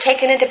first were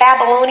taken into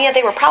Babylonia,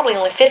 they were probably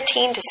only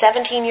 15 to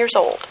 17 years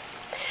old.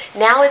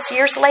 Now it's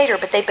years later,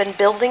 but they've been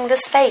building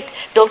this faith.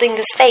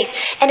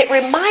 And it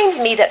reminds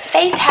me that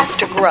faith has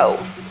to grow.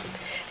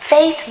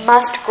 Faith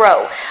must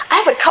grow.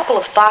 I have a couple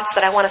of thoughts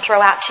that I want to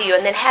throw out to you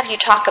and then have you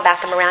talk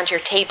about them around your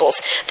tables.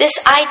 This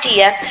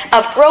idea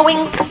of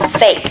growing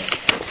faith.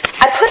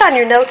 I put on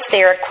your notes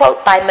there a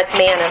quote by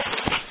McManus,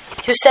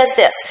 who says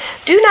this: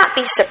 "Do not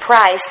be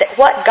surprised that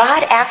what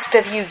God asked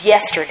of you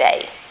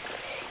yesterday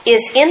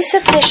is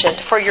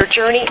insufficient for your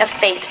journey of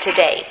faith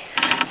today."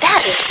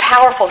 That is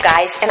powerful,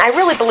 guys, and I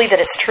really believe that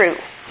it's true.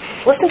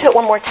 Listen to it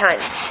one more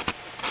time.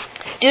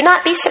 Do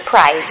not be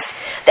surprised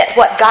that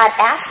what God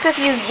asked of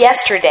you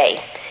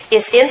yesterday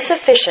is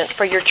insufficient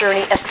for your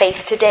journey of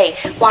faith today.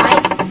 Why?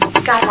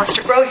 God wants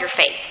to grow your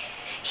faith.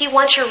 He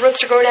wants your roots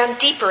to go down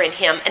deeper in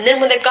Him. And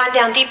then when they've gone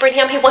down deeper in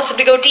Him, He wants them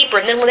to go deeper.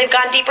 And then when they've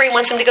gone deeper, He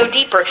wants them to go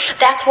deeper.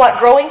 That's what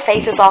growing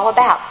faith is all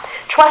about.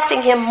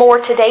 Trusting Him more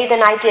today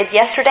than I did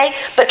yesterday,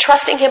 but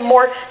trusting Him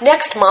more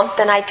next month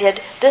than I did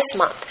this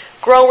month.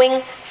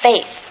 Growing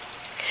faith.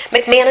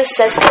 McManus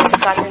says this.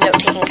 It's on your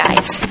note-taking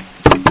guides.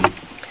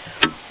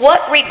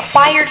 What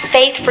required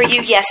faith for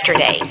you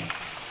yesterday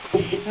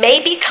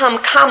may become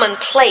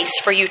commonplace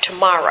for you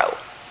tomorrow.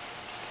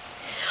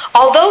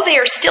 Although they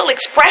are still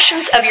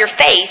expressions of your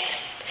faith,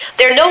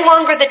 they're no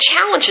longer the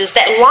challenges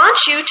that launch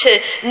you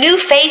to new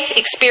faith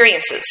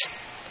experiences.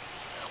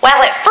 While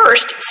at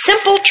first,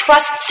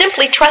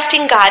 simply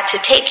trusting God to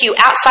take you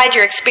outside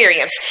your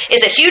experience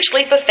is a huge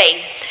leap of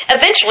faith,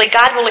 eventually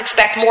God will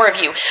expect more of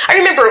you. I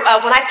remember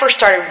when I first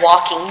started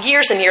walking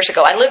years and years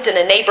ago, I lived in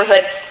a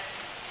neighborhood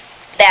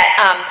that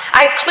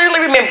I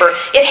clearly remember.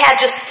 It had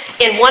just,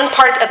 in one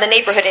part of the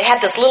neighborhood, it had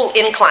this little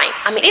incline.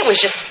 I mean, it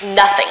was just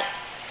nothing.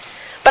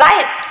 But I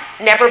had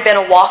never been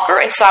a walker,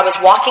 and so I was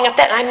walking up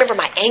that, and I remember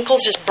my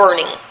ankles just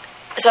burning.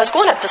 So I was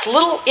going up this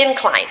little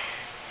incline,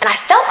 and I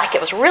felt like it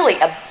was really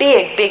a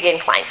big, big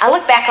incline. I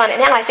look back on it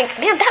now, and I think,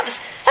 man, that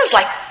was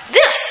like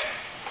this.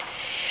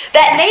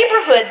 That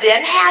neighborhood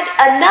then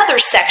had another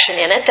section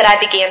in it that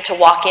I began to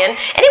walk in,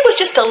 and it was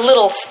just a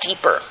little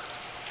steeper.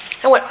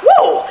 I went,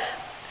 whoa!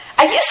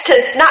 I used to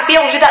not be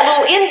able to do that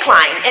little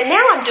incline, and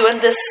now I'm doing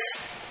this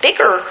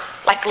bigger,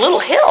 like little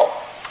hill.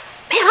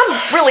 Man,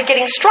 I'm really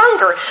getting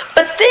stronger.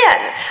 But then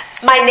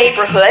my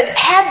neighborhood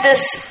had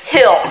this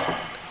hill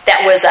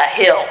that was a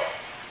hill.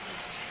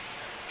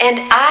 And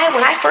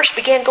when I first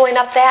began going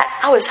up that,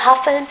 I was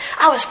huffing,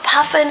 I was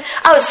puffing,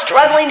 I was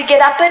struggling to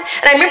get up it.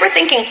 And I remember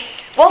thinking,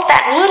 well,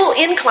 that little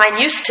incline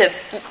used to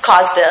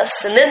cause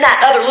this, and then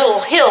that other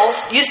little hill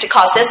used to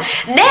cause this.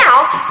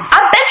 Now,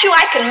 I bet you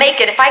I can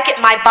make it if I get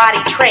my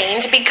body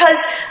trained, because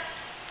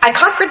I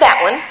conquered that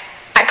one.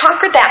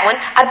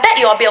 I bet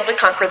you I'll be able to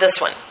conquer this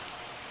one.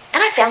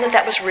 And I found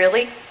that was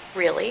really,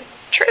 really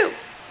true.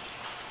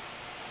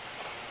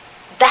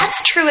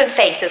 That's true in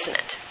faith, isn't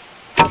it?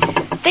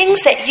 Things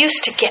that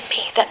used to get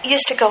me, that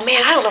used to go,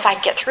 man, I don't know if I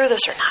can get through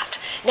this or not.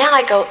 Now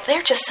I go,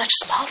 they're just such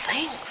small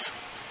things.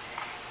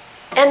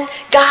 And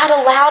God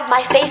allowed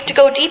my faith to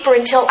go deeper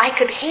until I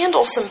could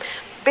handle some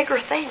bigger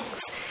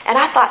things. And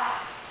I thought,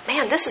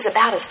 man, this is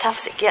about as tough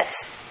as it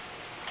gets.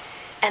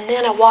 And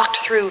then I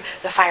walked through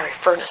the fiery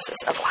furnaces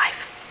of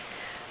life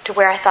to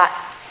where I thought,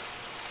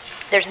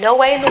 there's no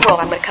way in the world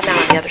I'm going to come out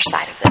on the other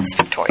side of this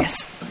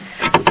victorious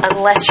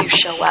unless you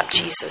show up,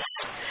 Jesus,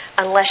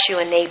 unless you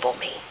enable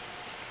me.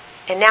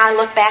 And now I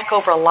look back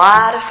over a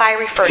lot of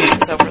fiery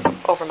furnaces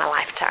over my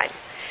lifetime.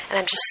 And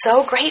I'm just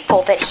so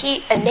grateful that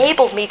He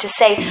enabled me to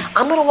say,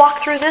 I'm going to walk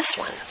through this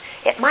one.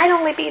 It might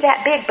only be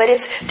that big, but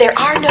there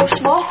are no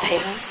small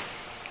things.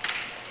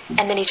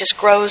 And then He just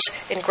grows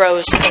and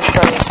grows and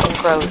grows and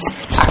grows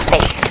our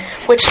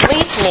faith. Which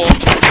leads me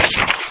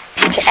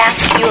to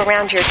ask you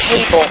around your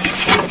table,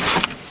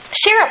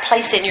 share a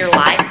place in your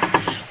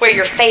life where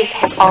your faith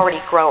has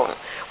already grown.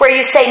 Where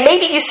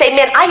maybe you say,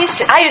 man, I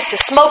used to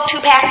smoke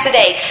 2 packs a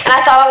day, and I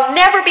thought I'll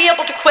never be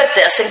able to quit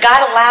this, and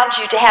God allowed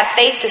you to have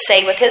faith to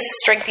say, with His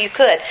strength you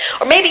could.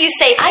 Or maybe you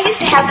say, I used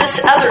to have this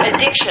other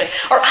addiction,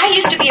 or I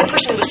used to be a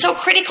person who was so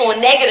critical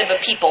and negative of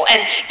people,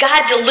 and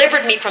God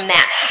delivered me from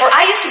that. Or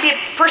I used to be a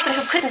person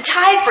who couldn't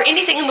tithe for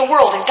anything in the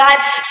world, and God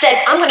said,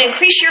 I'm going to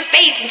increase your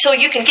faith until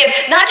you can give,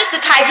 not just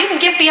the tithe, you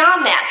can give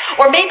beyond that.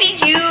 Or maybe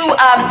you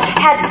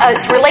had a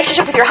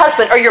relationship with your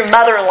husband, or your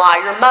mother-in-law,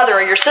 your mother,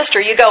 or your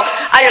sister. You go,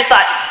 I just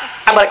thought,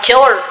 I'm going to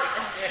kill her.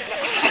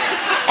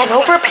 And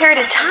over a period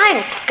of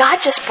time,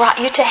 God just brought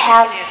you to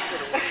have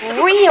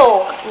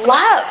real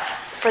love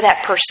for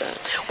that person.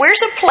 Where's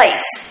a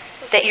place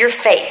that your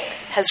faith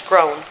has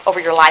grown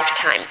over your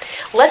lifetime?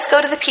 Let's go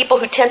to the people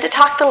who tend to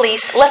talk the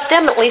least. Let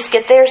them at least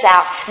get theirs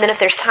out. And then if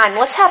there's time,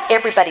 let's have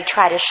everybody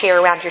try to share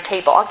around your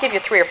table. I'll give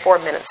you 3 or 4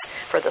 minutes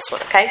for this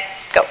one, okay?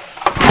 Go.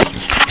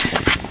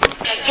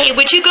 Hey,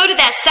 would you go to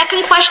that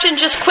second question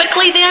just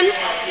quickly then?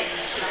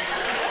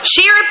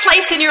 Share a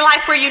place in your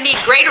life where you need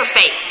greater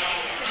faith.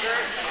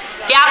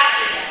 Yeah.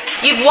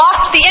 You've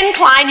walked the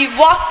incline, you've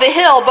walked the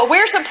hill, but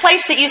where's a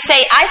place that you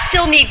say, I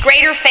still need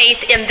greater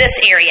faith in this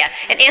area?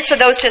 And answer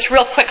those just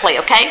real quickly,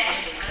 okay?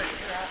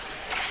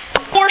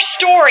 more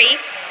story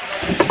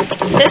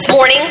this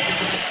morning.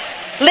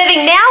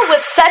 Living now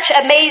with such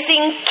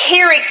amazing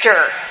character.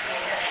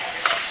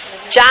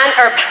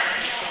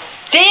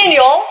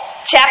 Daniel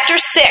chapter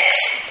 6.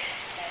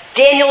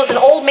 Daniel is an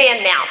old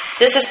man now.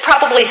 This is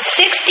probably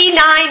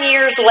 69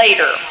 years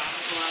later.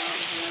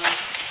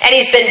 And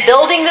he's been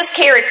building this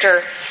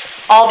character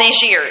all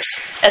these years,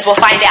 as we'll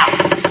find out.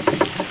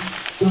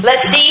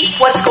 Let's see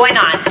what's going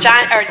on.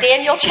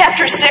 Daniel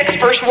chapter 6,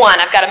 verse 1.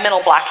 I've got a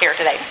mental block here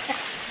today.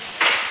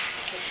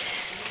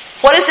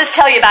 What does this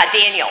tell you about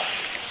Daniel?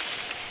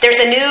 There's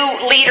a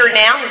new leader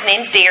now. His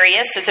name's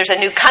Darius. There's a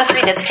new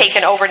country that's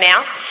taken over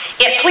now.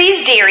 It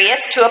pleased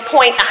Darius to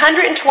appoint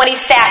 120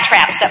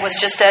 satraps. That was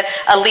just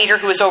a leader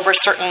who was over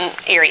a certain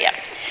area.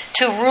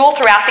 To rule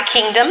throughout the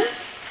kingdom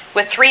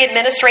with 3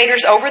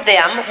 administrators over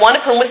them, one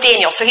of whom was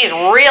Daniel. So he's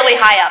really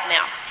high up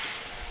now.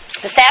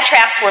 The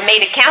satraps were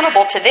made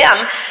accountable to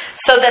them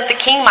so that the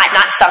king might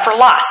not suffer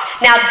loss.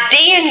 Now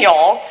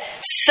Daniel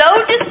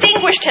so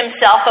distinguished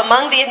himself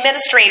among the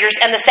administrators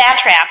and the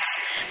satraps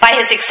by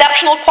his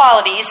exceptional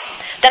qualities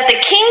that the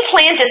king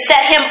planned to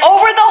set him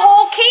over the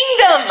whole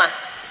kingdom.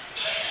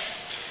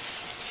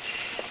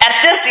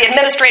 At this, the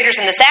administrators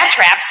and the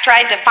satraps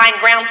tried to find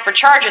grounds for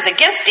charges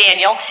against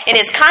Daniel in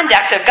his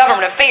conduct of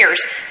government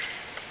affairs.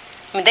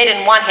 I mean, they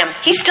didn't want him.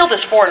 He's still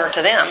this foreigner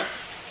to them.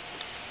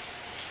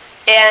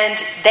 And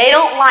they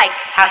don't like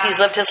how he's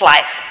lived his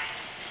life.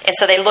 And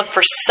so they look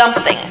for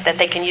something that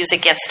they can use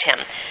against him.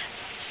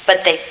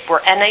 But they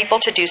were unable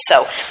to do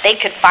so. They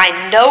could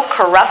find no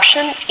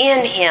corruption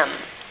in him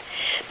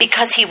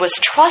because he was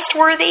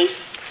trustworthy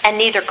and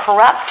neither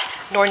corrupt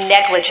nor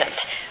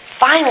negligent.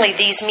 Finally,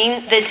 these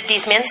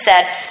men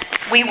said,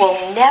 "We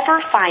will never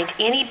find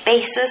any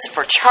basis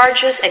for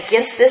charges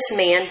against this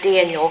man,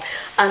 Daniel,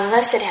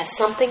 unless it has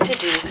something to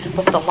do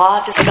with the law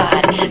of his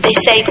God." They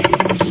say,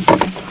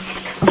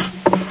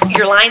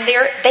 your line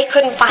there, they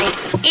couldn't find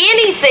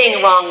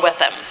anything wrong with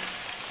him.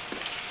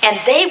 And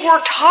they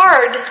worked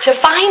hard to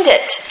find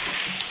it.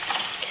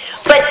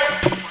 But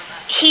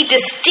he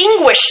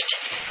distinguished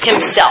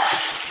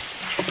himself.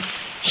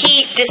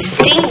 He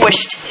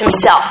distinguished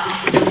himself.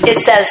 It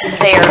says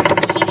there.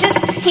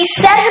 He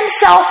set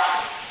himself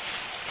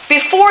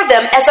before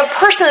them as a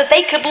person that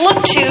they could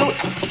look to,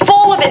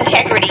 full of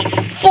integrity,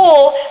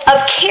 full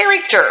of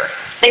character.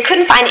 They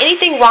couldn't find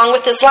anything wrong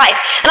with his life.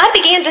 And I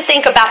began to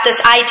think about this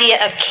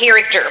idea of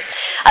character.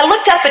 I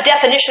looked up a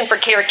definition for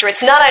character.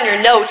 It's not on your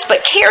notes,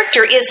 but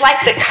character is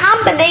like the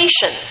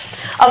combination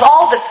of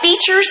all the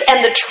features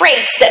and the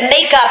traits that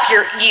make up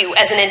you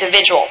as an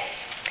individual.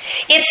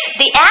 It's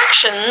the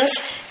actions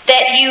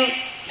that you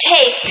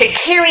take to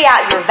carry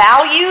out your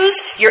values,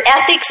 your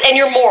ethics, and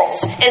your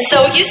morals. And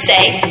so you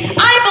say,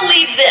 I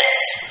believe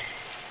this.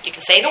 You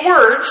can say the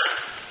words.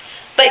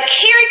 But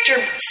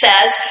character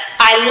says,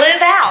 I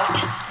live out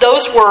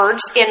those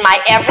words in my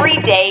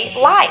everyday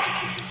life.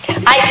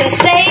 I can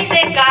say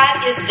that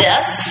God is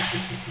this,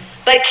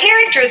 but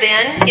character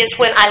then is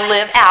when I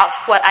live out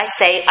what I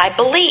say I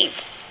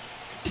believe.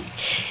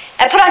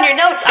 And put on your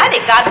notes, I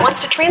think God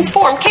wants to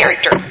transform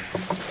character.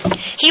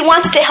 He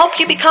wants to help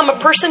you become a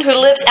person who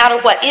lives out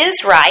of what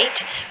is right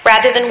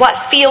rather than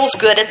what feels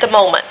good at the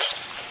moment.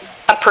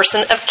 A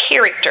person of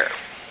character.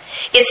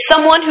 It's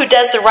someone who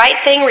does the right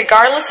thing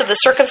regardless of the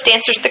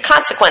circumstances or the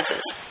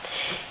consequences.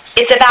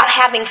 It's about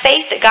having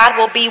faith that God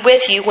will be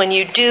with you when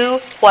you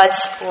do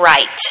what's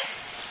right.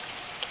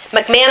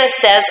 McManus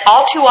says,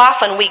 all too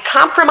often we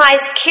compromise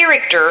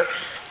character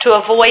to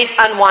avoid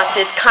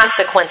unwanted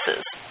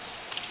consequences.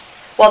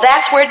 Well,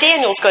 that's where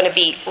Daniel's going to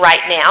be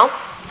right now.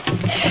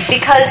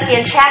 Because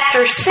in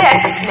chapter 6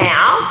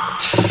 now,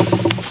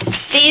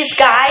 these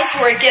guys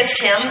who are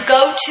against him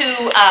go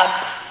to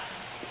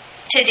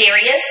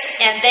Darius,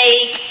 and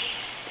they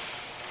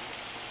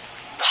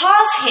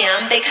cause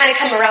him, they kind of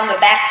come around the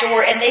back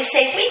door, and they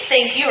say, we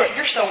think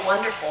you're so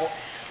wonderful.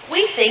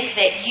 We think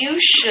that you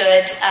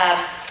should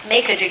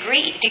make a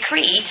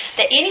decree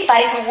that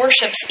anybody who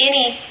worships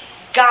any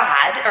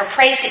god or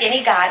prays to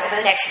any god over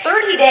the next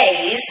 30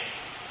 days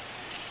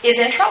is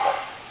in trouble.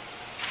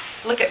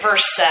 Look at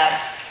verse 7.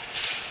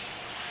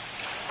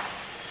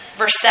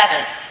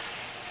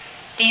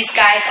 These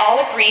guys all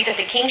agree that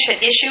the king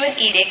should issue an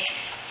edict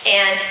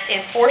and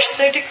enforce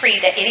the decree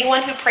that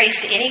anyone who prays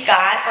to any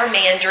god or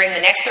man during the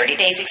next 30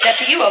 days,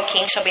 except you, O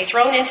king, shall be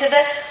thrown into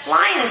the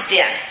lion's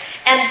den.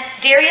 And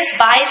Darius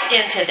buys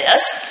into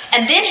this,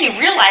 and then he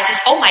realizes,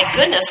 oh my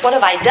goodness, what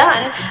have I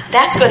done?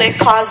 That's going to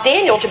cause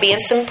Daniel to be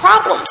in some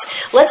problems.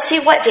 Let's see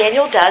what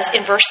Daniel does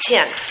in verse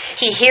 10.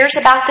 He hears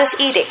about this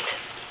edict.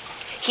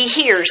 He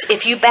hears,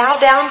 if you bow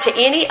down to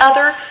any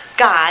other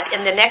god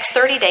in the next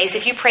 30 days,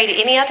 if you pray to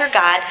any other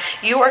god,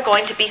 you are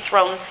going to be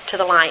thrown to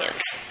the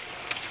lions.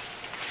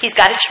 He's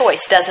got a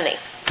choice, doesn't he?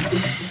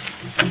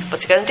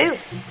 What's he going to do?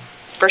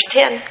 Verse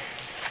 10.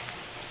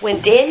 When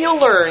Daniel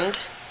learned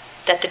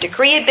that the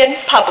decree had been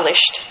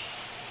published,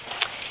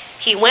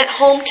 he went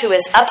home to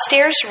his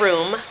upstairs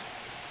room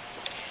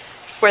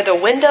where the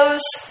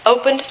windows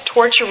opened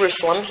toward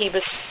Jerusalem. He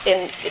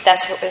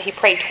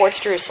prayed towards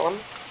Jerusalem.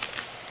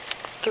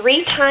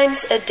 3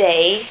 times a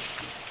day,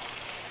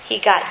 he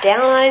got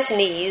down on his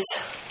knees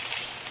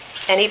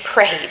and he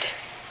prayed,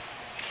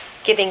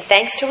 giving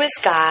thanks to his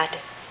God,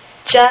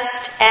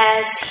 just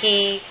as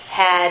he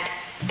had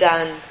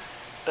done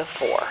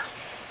before.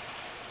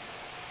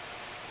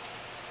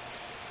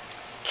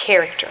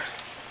 Character.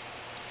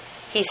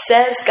 He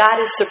says God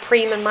is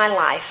supreme in my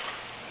life,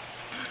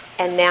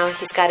 and now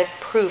he's got to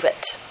prove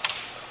it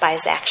by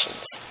his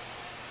actions.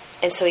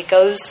 And so he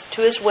goes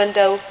to his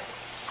window,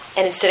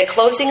 and instead of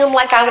closing them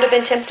like I would have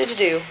been tempted to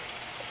do,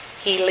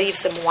 he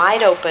leaves them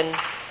wide open,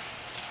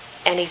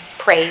 and he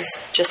prays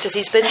just as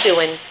he's been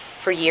doing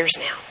for years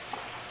now.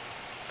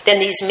 Then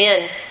these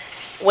men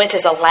went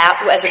as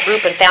a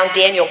group and found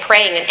Daniel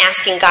praying and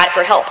asking God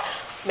for help.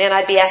 Man,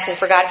 I'd be asking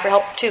for God for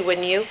help too,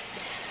 wouldn't you?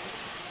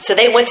 So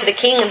they went to the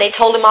king and they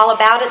told him all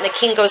about it. And the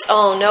king goes,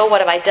 oh no,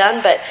 what have I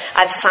done? But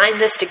I've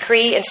signed this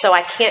decree, and so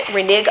I can't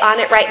renege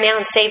on it right now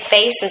and save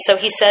face. And so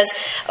he says,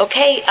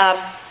 okay,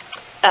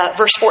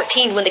 verse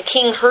 14, when the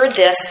king heard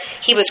this,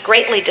 he was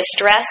greatly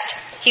distressed.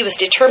 He was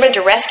determined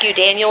to rescue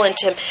Daniel and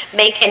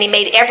he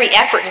made every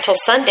effort until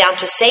sundown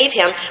to save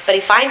him, but he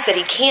finds that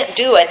he can't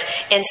do it.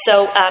 And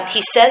so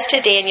he says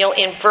to Daniel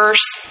in verse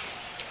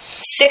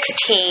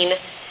 16,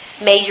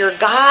 may your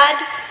God,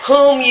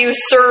 whom you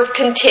serve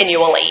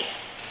continually,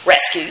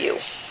 rescue you.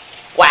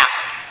 Wow.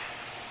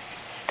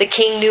 The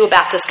king knew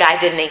about this guy,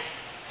 didn't he?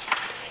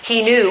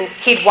 He knew.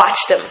 He'd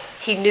watched him.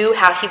 He knew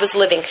how he was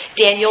living.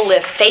 Daniel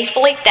lived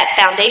faithfully. That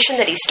foundation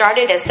that he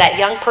started as that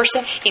young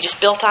person, he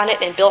just built on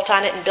it and built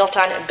on it and built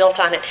on it and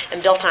built on it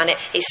and built on it.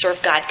 He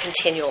served God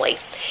continually.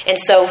 And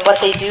so what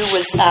they do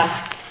was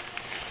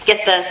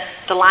get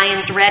the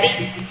lions ready.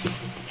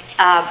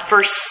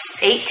 Verse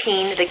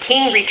 18, the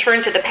king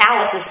returned to the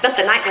palace and spent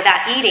the night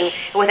without eating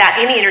and without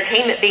any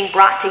entertainment being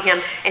brought to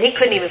him. And he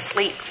couldn't even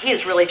sleep. He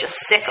is really just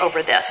sick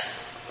over this.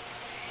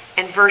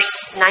 And verse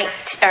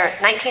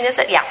 19, is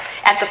it? Yeah.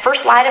 At the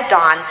first light of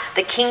dawn,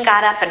 the king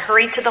got up and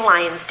hurried to the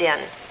lion's den.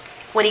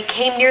 When he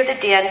came near the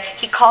den,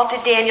 he called to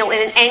Daniel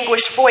in an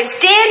anguished voice,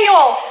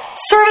 Daniel,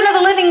 servant of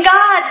the living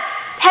God,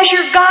 has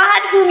your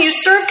God, whom you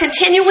serve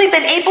continually,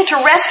 been able to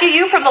rescue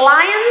you from the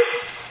lions?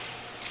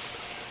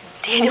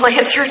 Daniel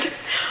answered,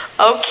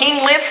 O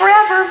king, live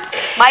forever.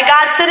 My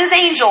God sent his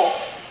angel,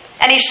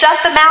 and he shut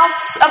the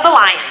mouths of the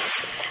lions.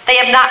 They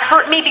have not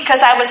hurt me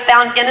because I was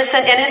found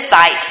innocent in his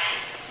sight.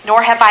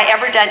 Nor have I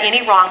ever done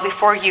any wrong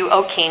before you,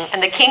 O king.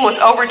 And the king was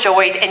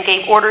overjoyed and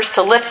gave orders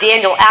to lift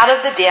Daniel out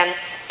of the den.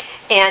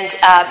 And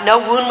no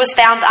wound was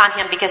found on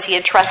him because he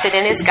had trusted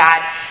in his God.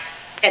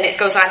 And it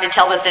goes on to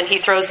tell that then he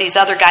throws these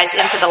other guys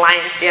into the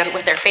lion's den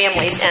with their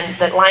families. And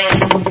the lions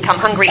become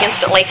hungry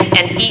instantly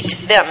and eat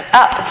them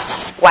up.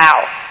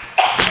 Wow.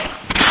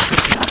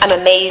 I'm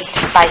amazed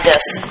by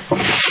this.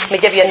 Let me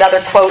give you another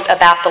quote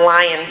about the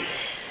lion.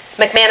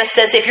 McManus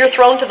says, if you're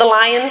thrown to the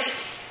lions,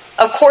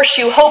 of course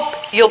you hope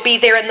you'll be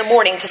there in the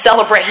morning to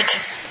celebrate.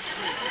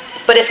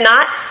 But if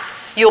not,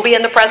 you'll be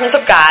in the presence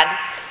of God,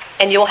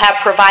 and you'll have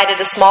provided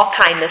a small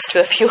kindness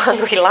to a few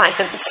hungry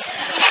lions.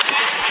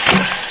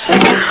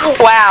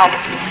 Wow.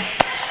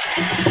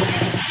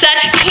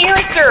 Such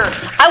character.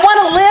 I want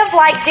to live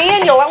like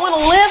Daniel. I want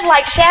to live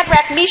like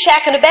Shadrach,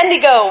 Meshach, and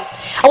Abednego.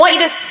 I want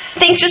you to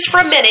think just for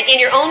a minute in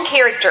your own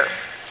character.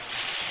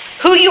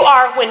 Who you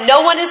are when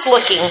no one is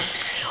looking.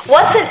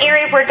 What's an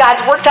area where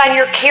God's worked on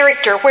your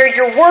character, where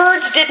your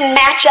words didn't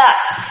match up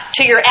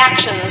to your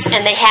actions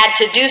and they had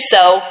to do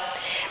so?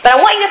 But I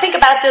want you to think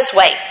about it this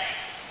way.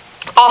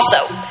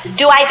 Also,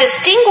 do I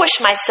distinguish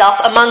myself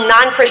among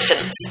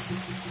non-Christians?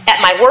 At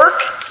my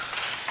work,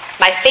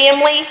 my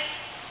family,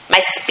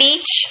 my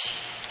speech?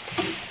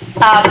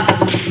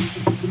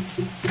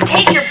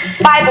 Take your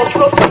Bibles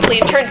real quickly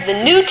and turn to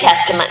the New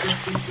Testament.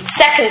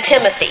 2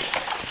 Timothy.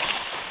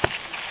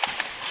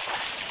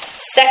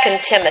 2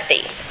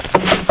 Timothy.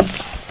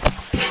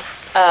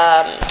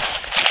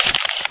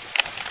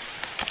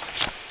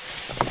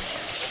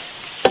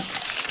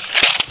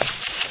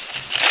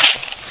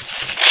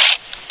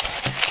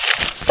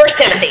 First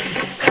Timothy.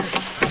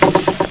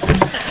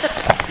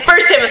 1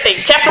 Timothy,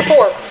 chapter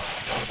 4.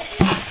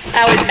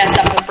 I always mess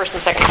up with 1st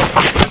and 2nd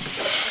Timothy.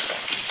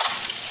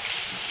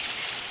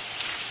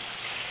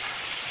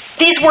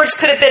 These words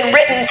could have been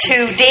written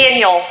to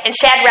Daniel and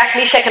Shadrach,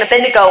 Meshach, and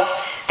Abednego.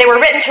 They were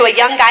written to a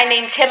young guy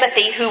named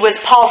Timothy who was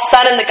Paul's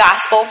son in the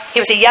gospel. He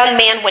was a young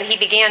man when he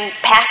began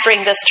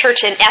pastoring this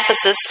church in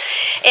Ephesus.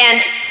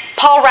 And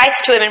Paul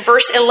writes to him in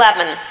verse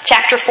 11,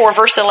 chapter 4,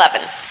 verse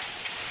 11.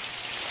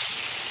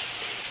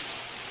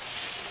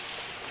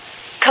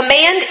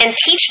 Command and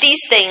teach these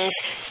things.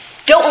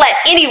 Don't let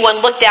anyone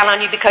look down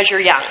on you because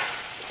you're young.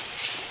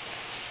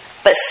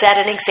 But set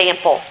an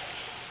example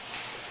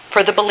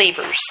for the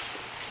believers.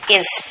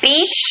 In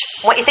speech,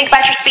 I want you to think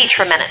about your speech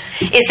for a minute.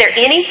 Is there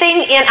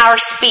anything in our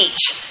speech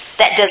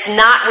that does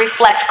not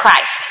reflect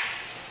Christ?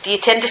 Do you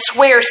tend to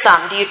swear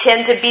some? Do you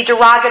tend to be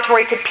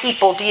derogatory to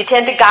people? Do you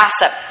tend to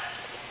gossip?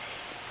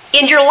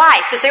 In your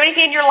life, is there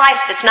anything in your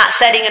life that's not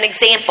setting an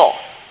example?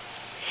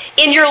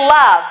 In your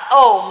love,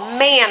 oh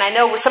man, I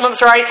know some of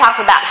us are already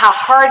talking about how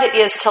hard it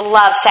is to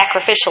love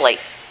sacrificially.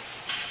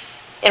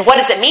 And what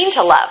does it mean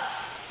to love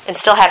and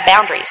still have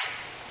boundaries?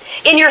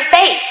 In your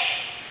faith,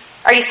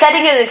 are you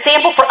setting an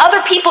example for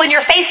other people in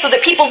your faith so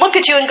that people look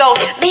at you and go,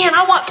 man,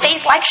 I want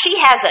faith like she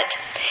has it?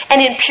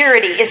 And in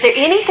purity, is there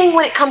anything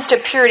when it comes to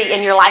purity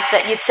in your life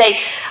that you'd say,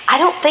 I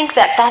don't think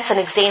that that's an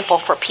example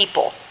for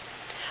people?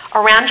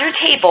 Around your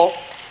table,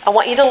 I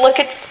want you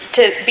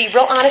to be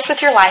real honest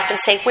with your life and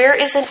say, where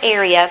is an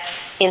area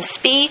in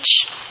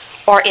speech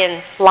or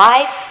in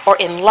life or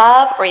in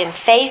love or in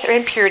faith or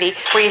in purity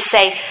where you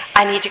say,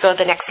 I need to go to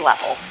the next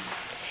level?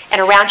 And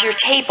around your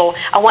table,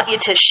 I want you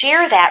to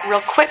share that real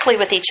quickly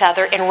with each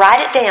other and write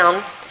it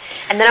down.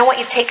 And then I want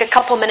you to take a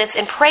couple minutes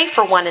and pray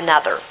for one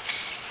another.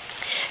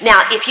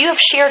 Now, if you have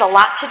shared a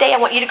lot today, I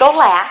want you to go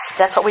last.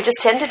 That's what we just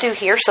tend to do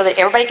here so that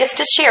everybody gets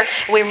to share.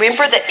 We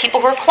remember that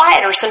people who are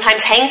quieter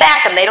sometimes hang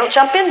back and they don't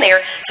jump in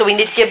there. So we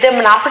need to give them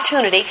an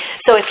opportunity.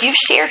 So if you've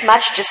shared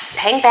much, just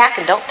hang back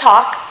and don't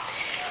talk.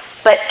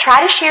 But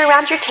try to share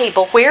around your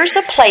table, where's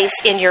a place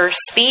in your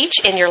speech,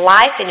 in your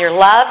life, in your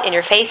love, in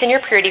your faith, in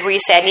your purity, where you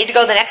say, I need to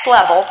go to the next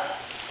level.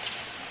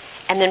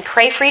 And then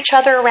pray for each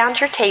other around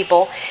your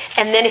table.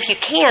 And then if you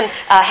can,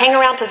 hang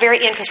around to the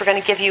very end because we're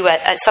going to give you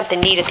something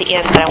neat at the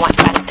end that I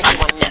don't think you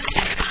want to miss.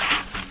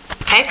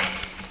 Okay?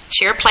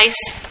 Share a place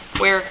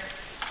where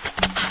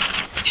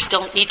you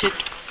still need to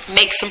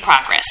make some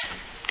progress.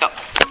 Go.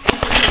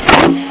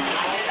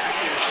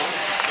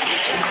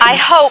 I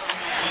hope...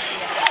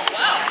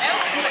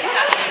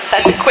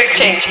 That's a quick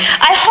change.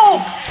 I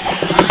hope.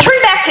 Turn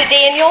back to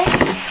Daniel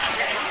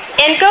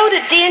and go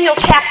to Daniel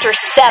chapter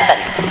 7.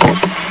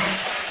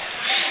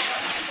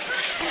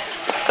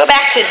 Go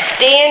back to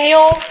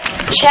Daniel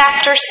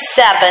chapter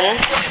 7.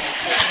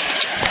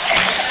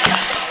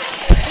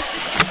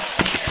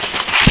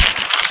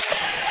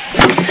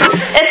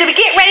 As we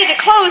get ready to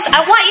close,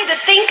 I want you to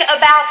think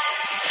about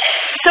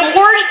some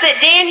words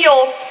that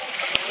Daniel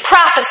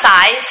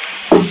prophesies.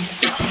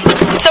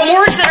 Some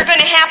words that are going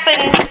to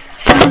happen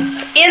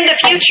in the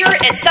future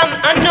at some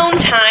unknown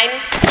time.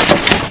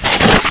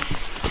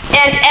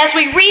 And as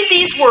we read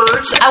these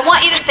words, I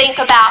want you to think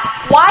about,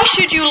 why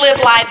should you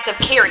live lives of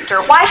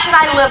character? Why should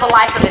I live a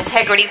life of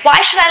integrity? Why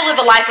should I live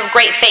a life of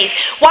great faith?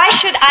 Why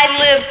should I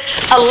live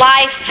a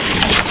life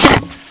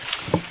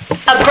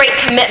of great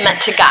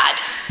commitment to God?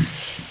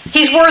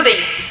 He's worthy.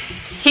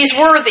 He's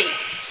worthy.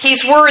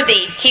 He's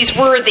worthy. He's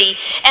worthy.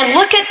 And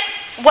look at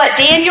what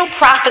Daniel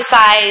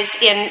prophesies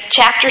in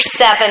chapter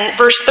 7,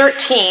 verse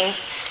 13.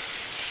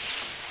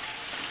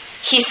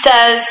 He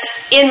says,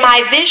 in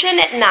my vision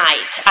at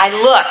night I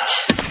looked,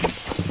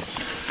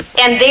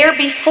 and there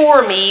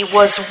before me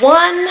was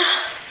one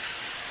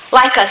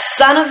like a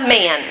son of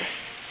man,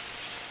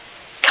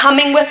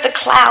 coming with the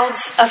clouds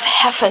of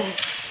heaven.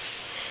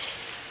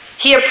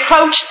 He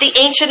approached the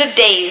Ancient of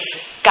Days,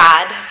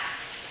 God,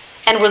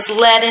 and was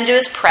led into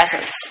his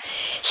presence.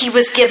 He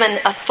was given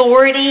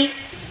authority,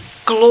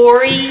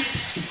 glory,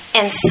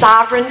 and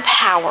sovereign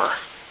power.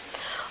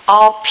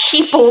 All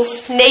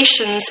peoples,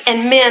 nations,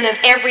 and men of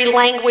every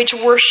language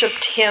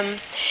worshipped him.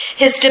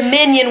 His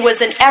dominion was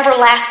an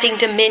everlasting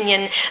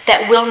dominion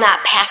that will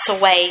not pass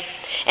away,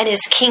 and his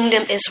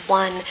kingdom is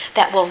one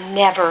that will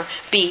never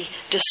be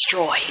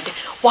destroyed.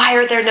 Why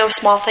are there no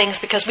small things?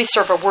 Because we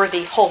serve a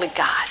worthy, holy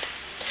God.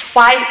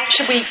 Why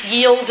should we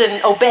yield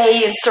and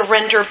obey and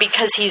surrender?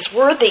 Because he's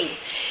worthy.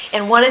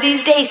 And one of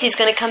these days he's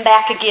going to come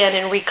back again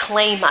and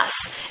reclaim us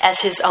as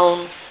his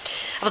own.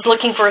 I was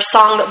looking for a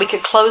song that we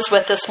could close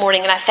with this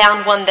morning, and I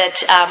found one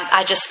that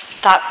I just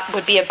thought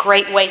would be a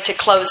great way to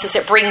close, as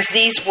it brings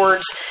these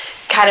words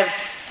kind of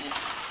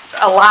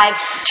alive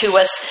to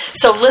us.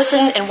 So listen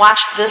and watch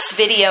this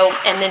video,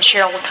 and then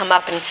Cheryl will come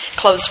up and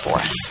close for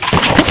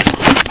us.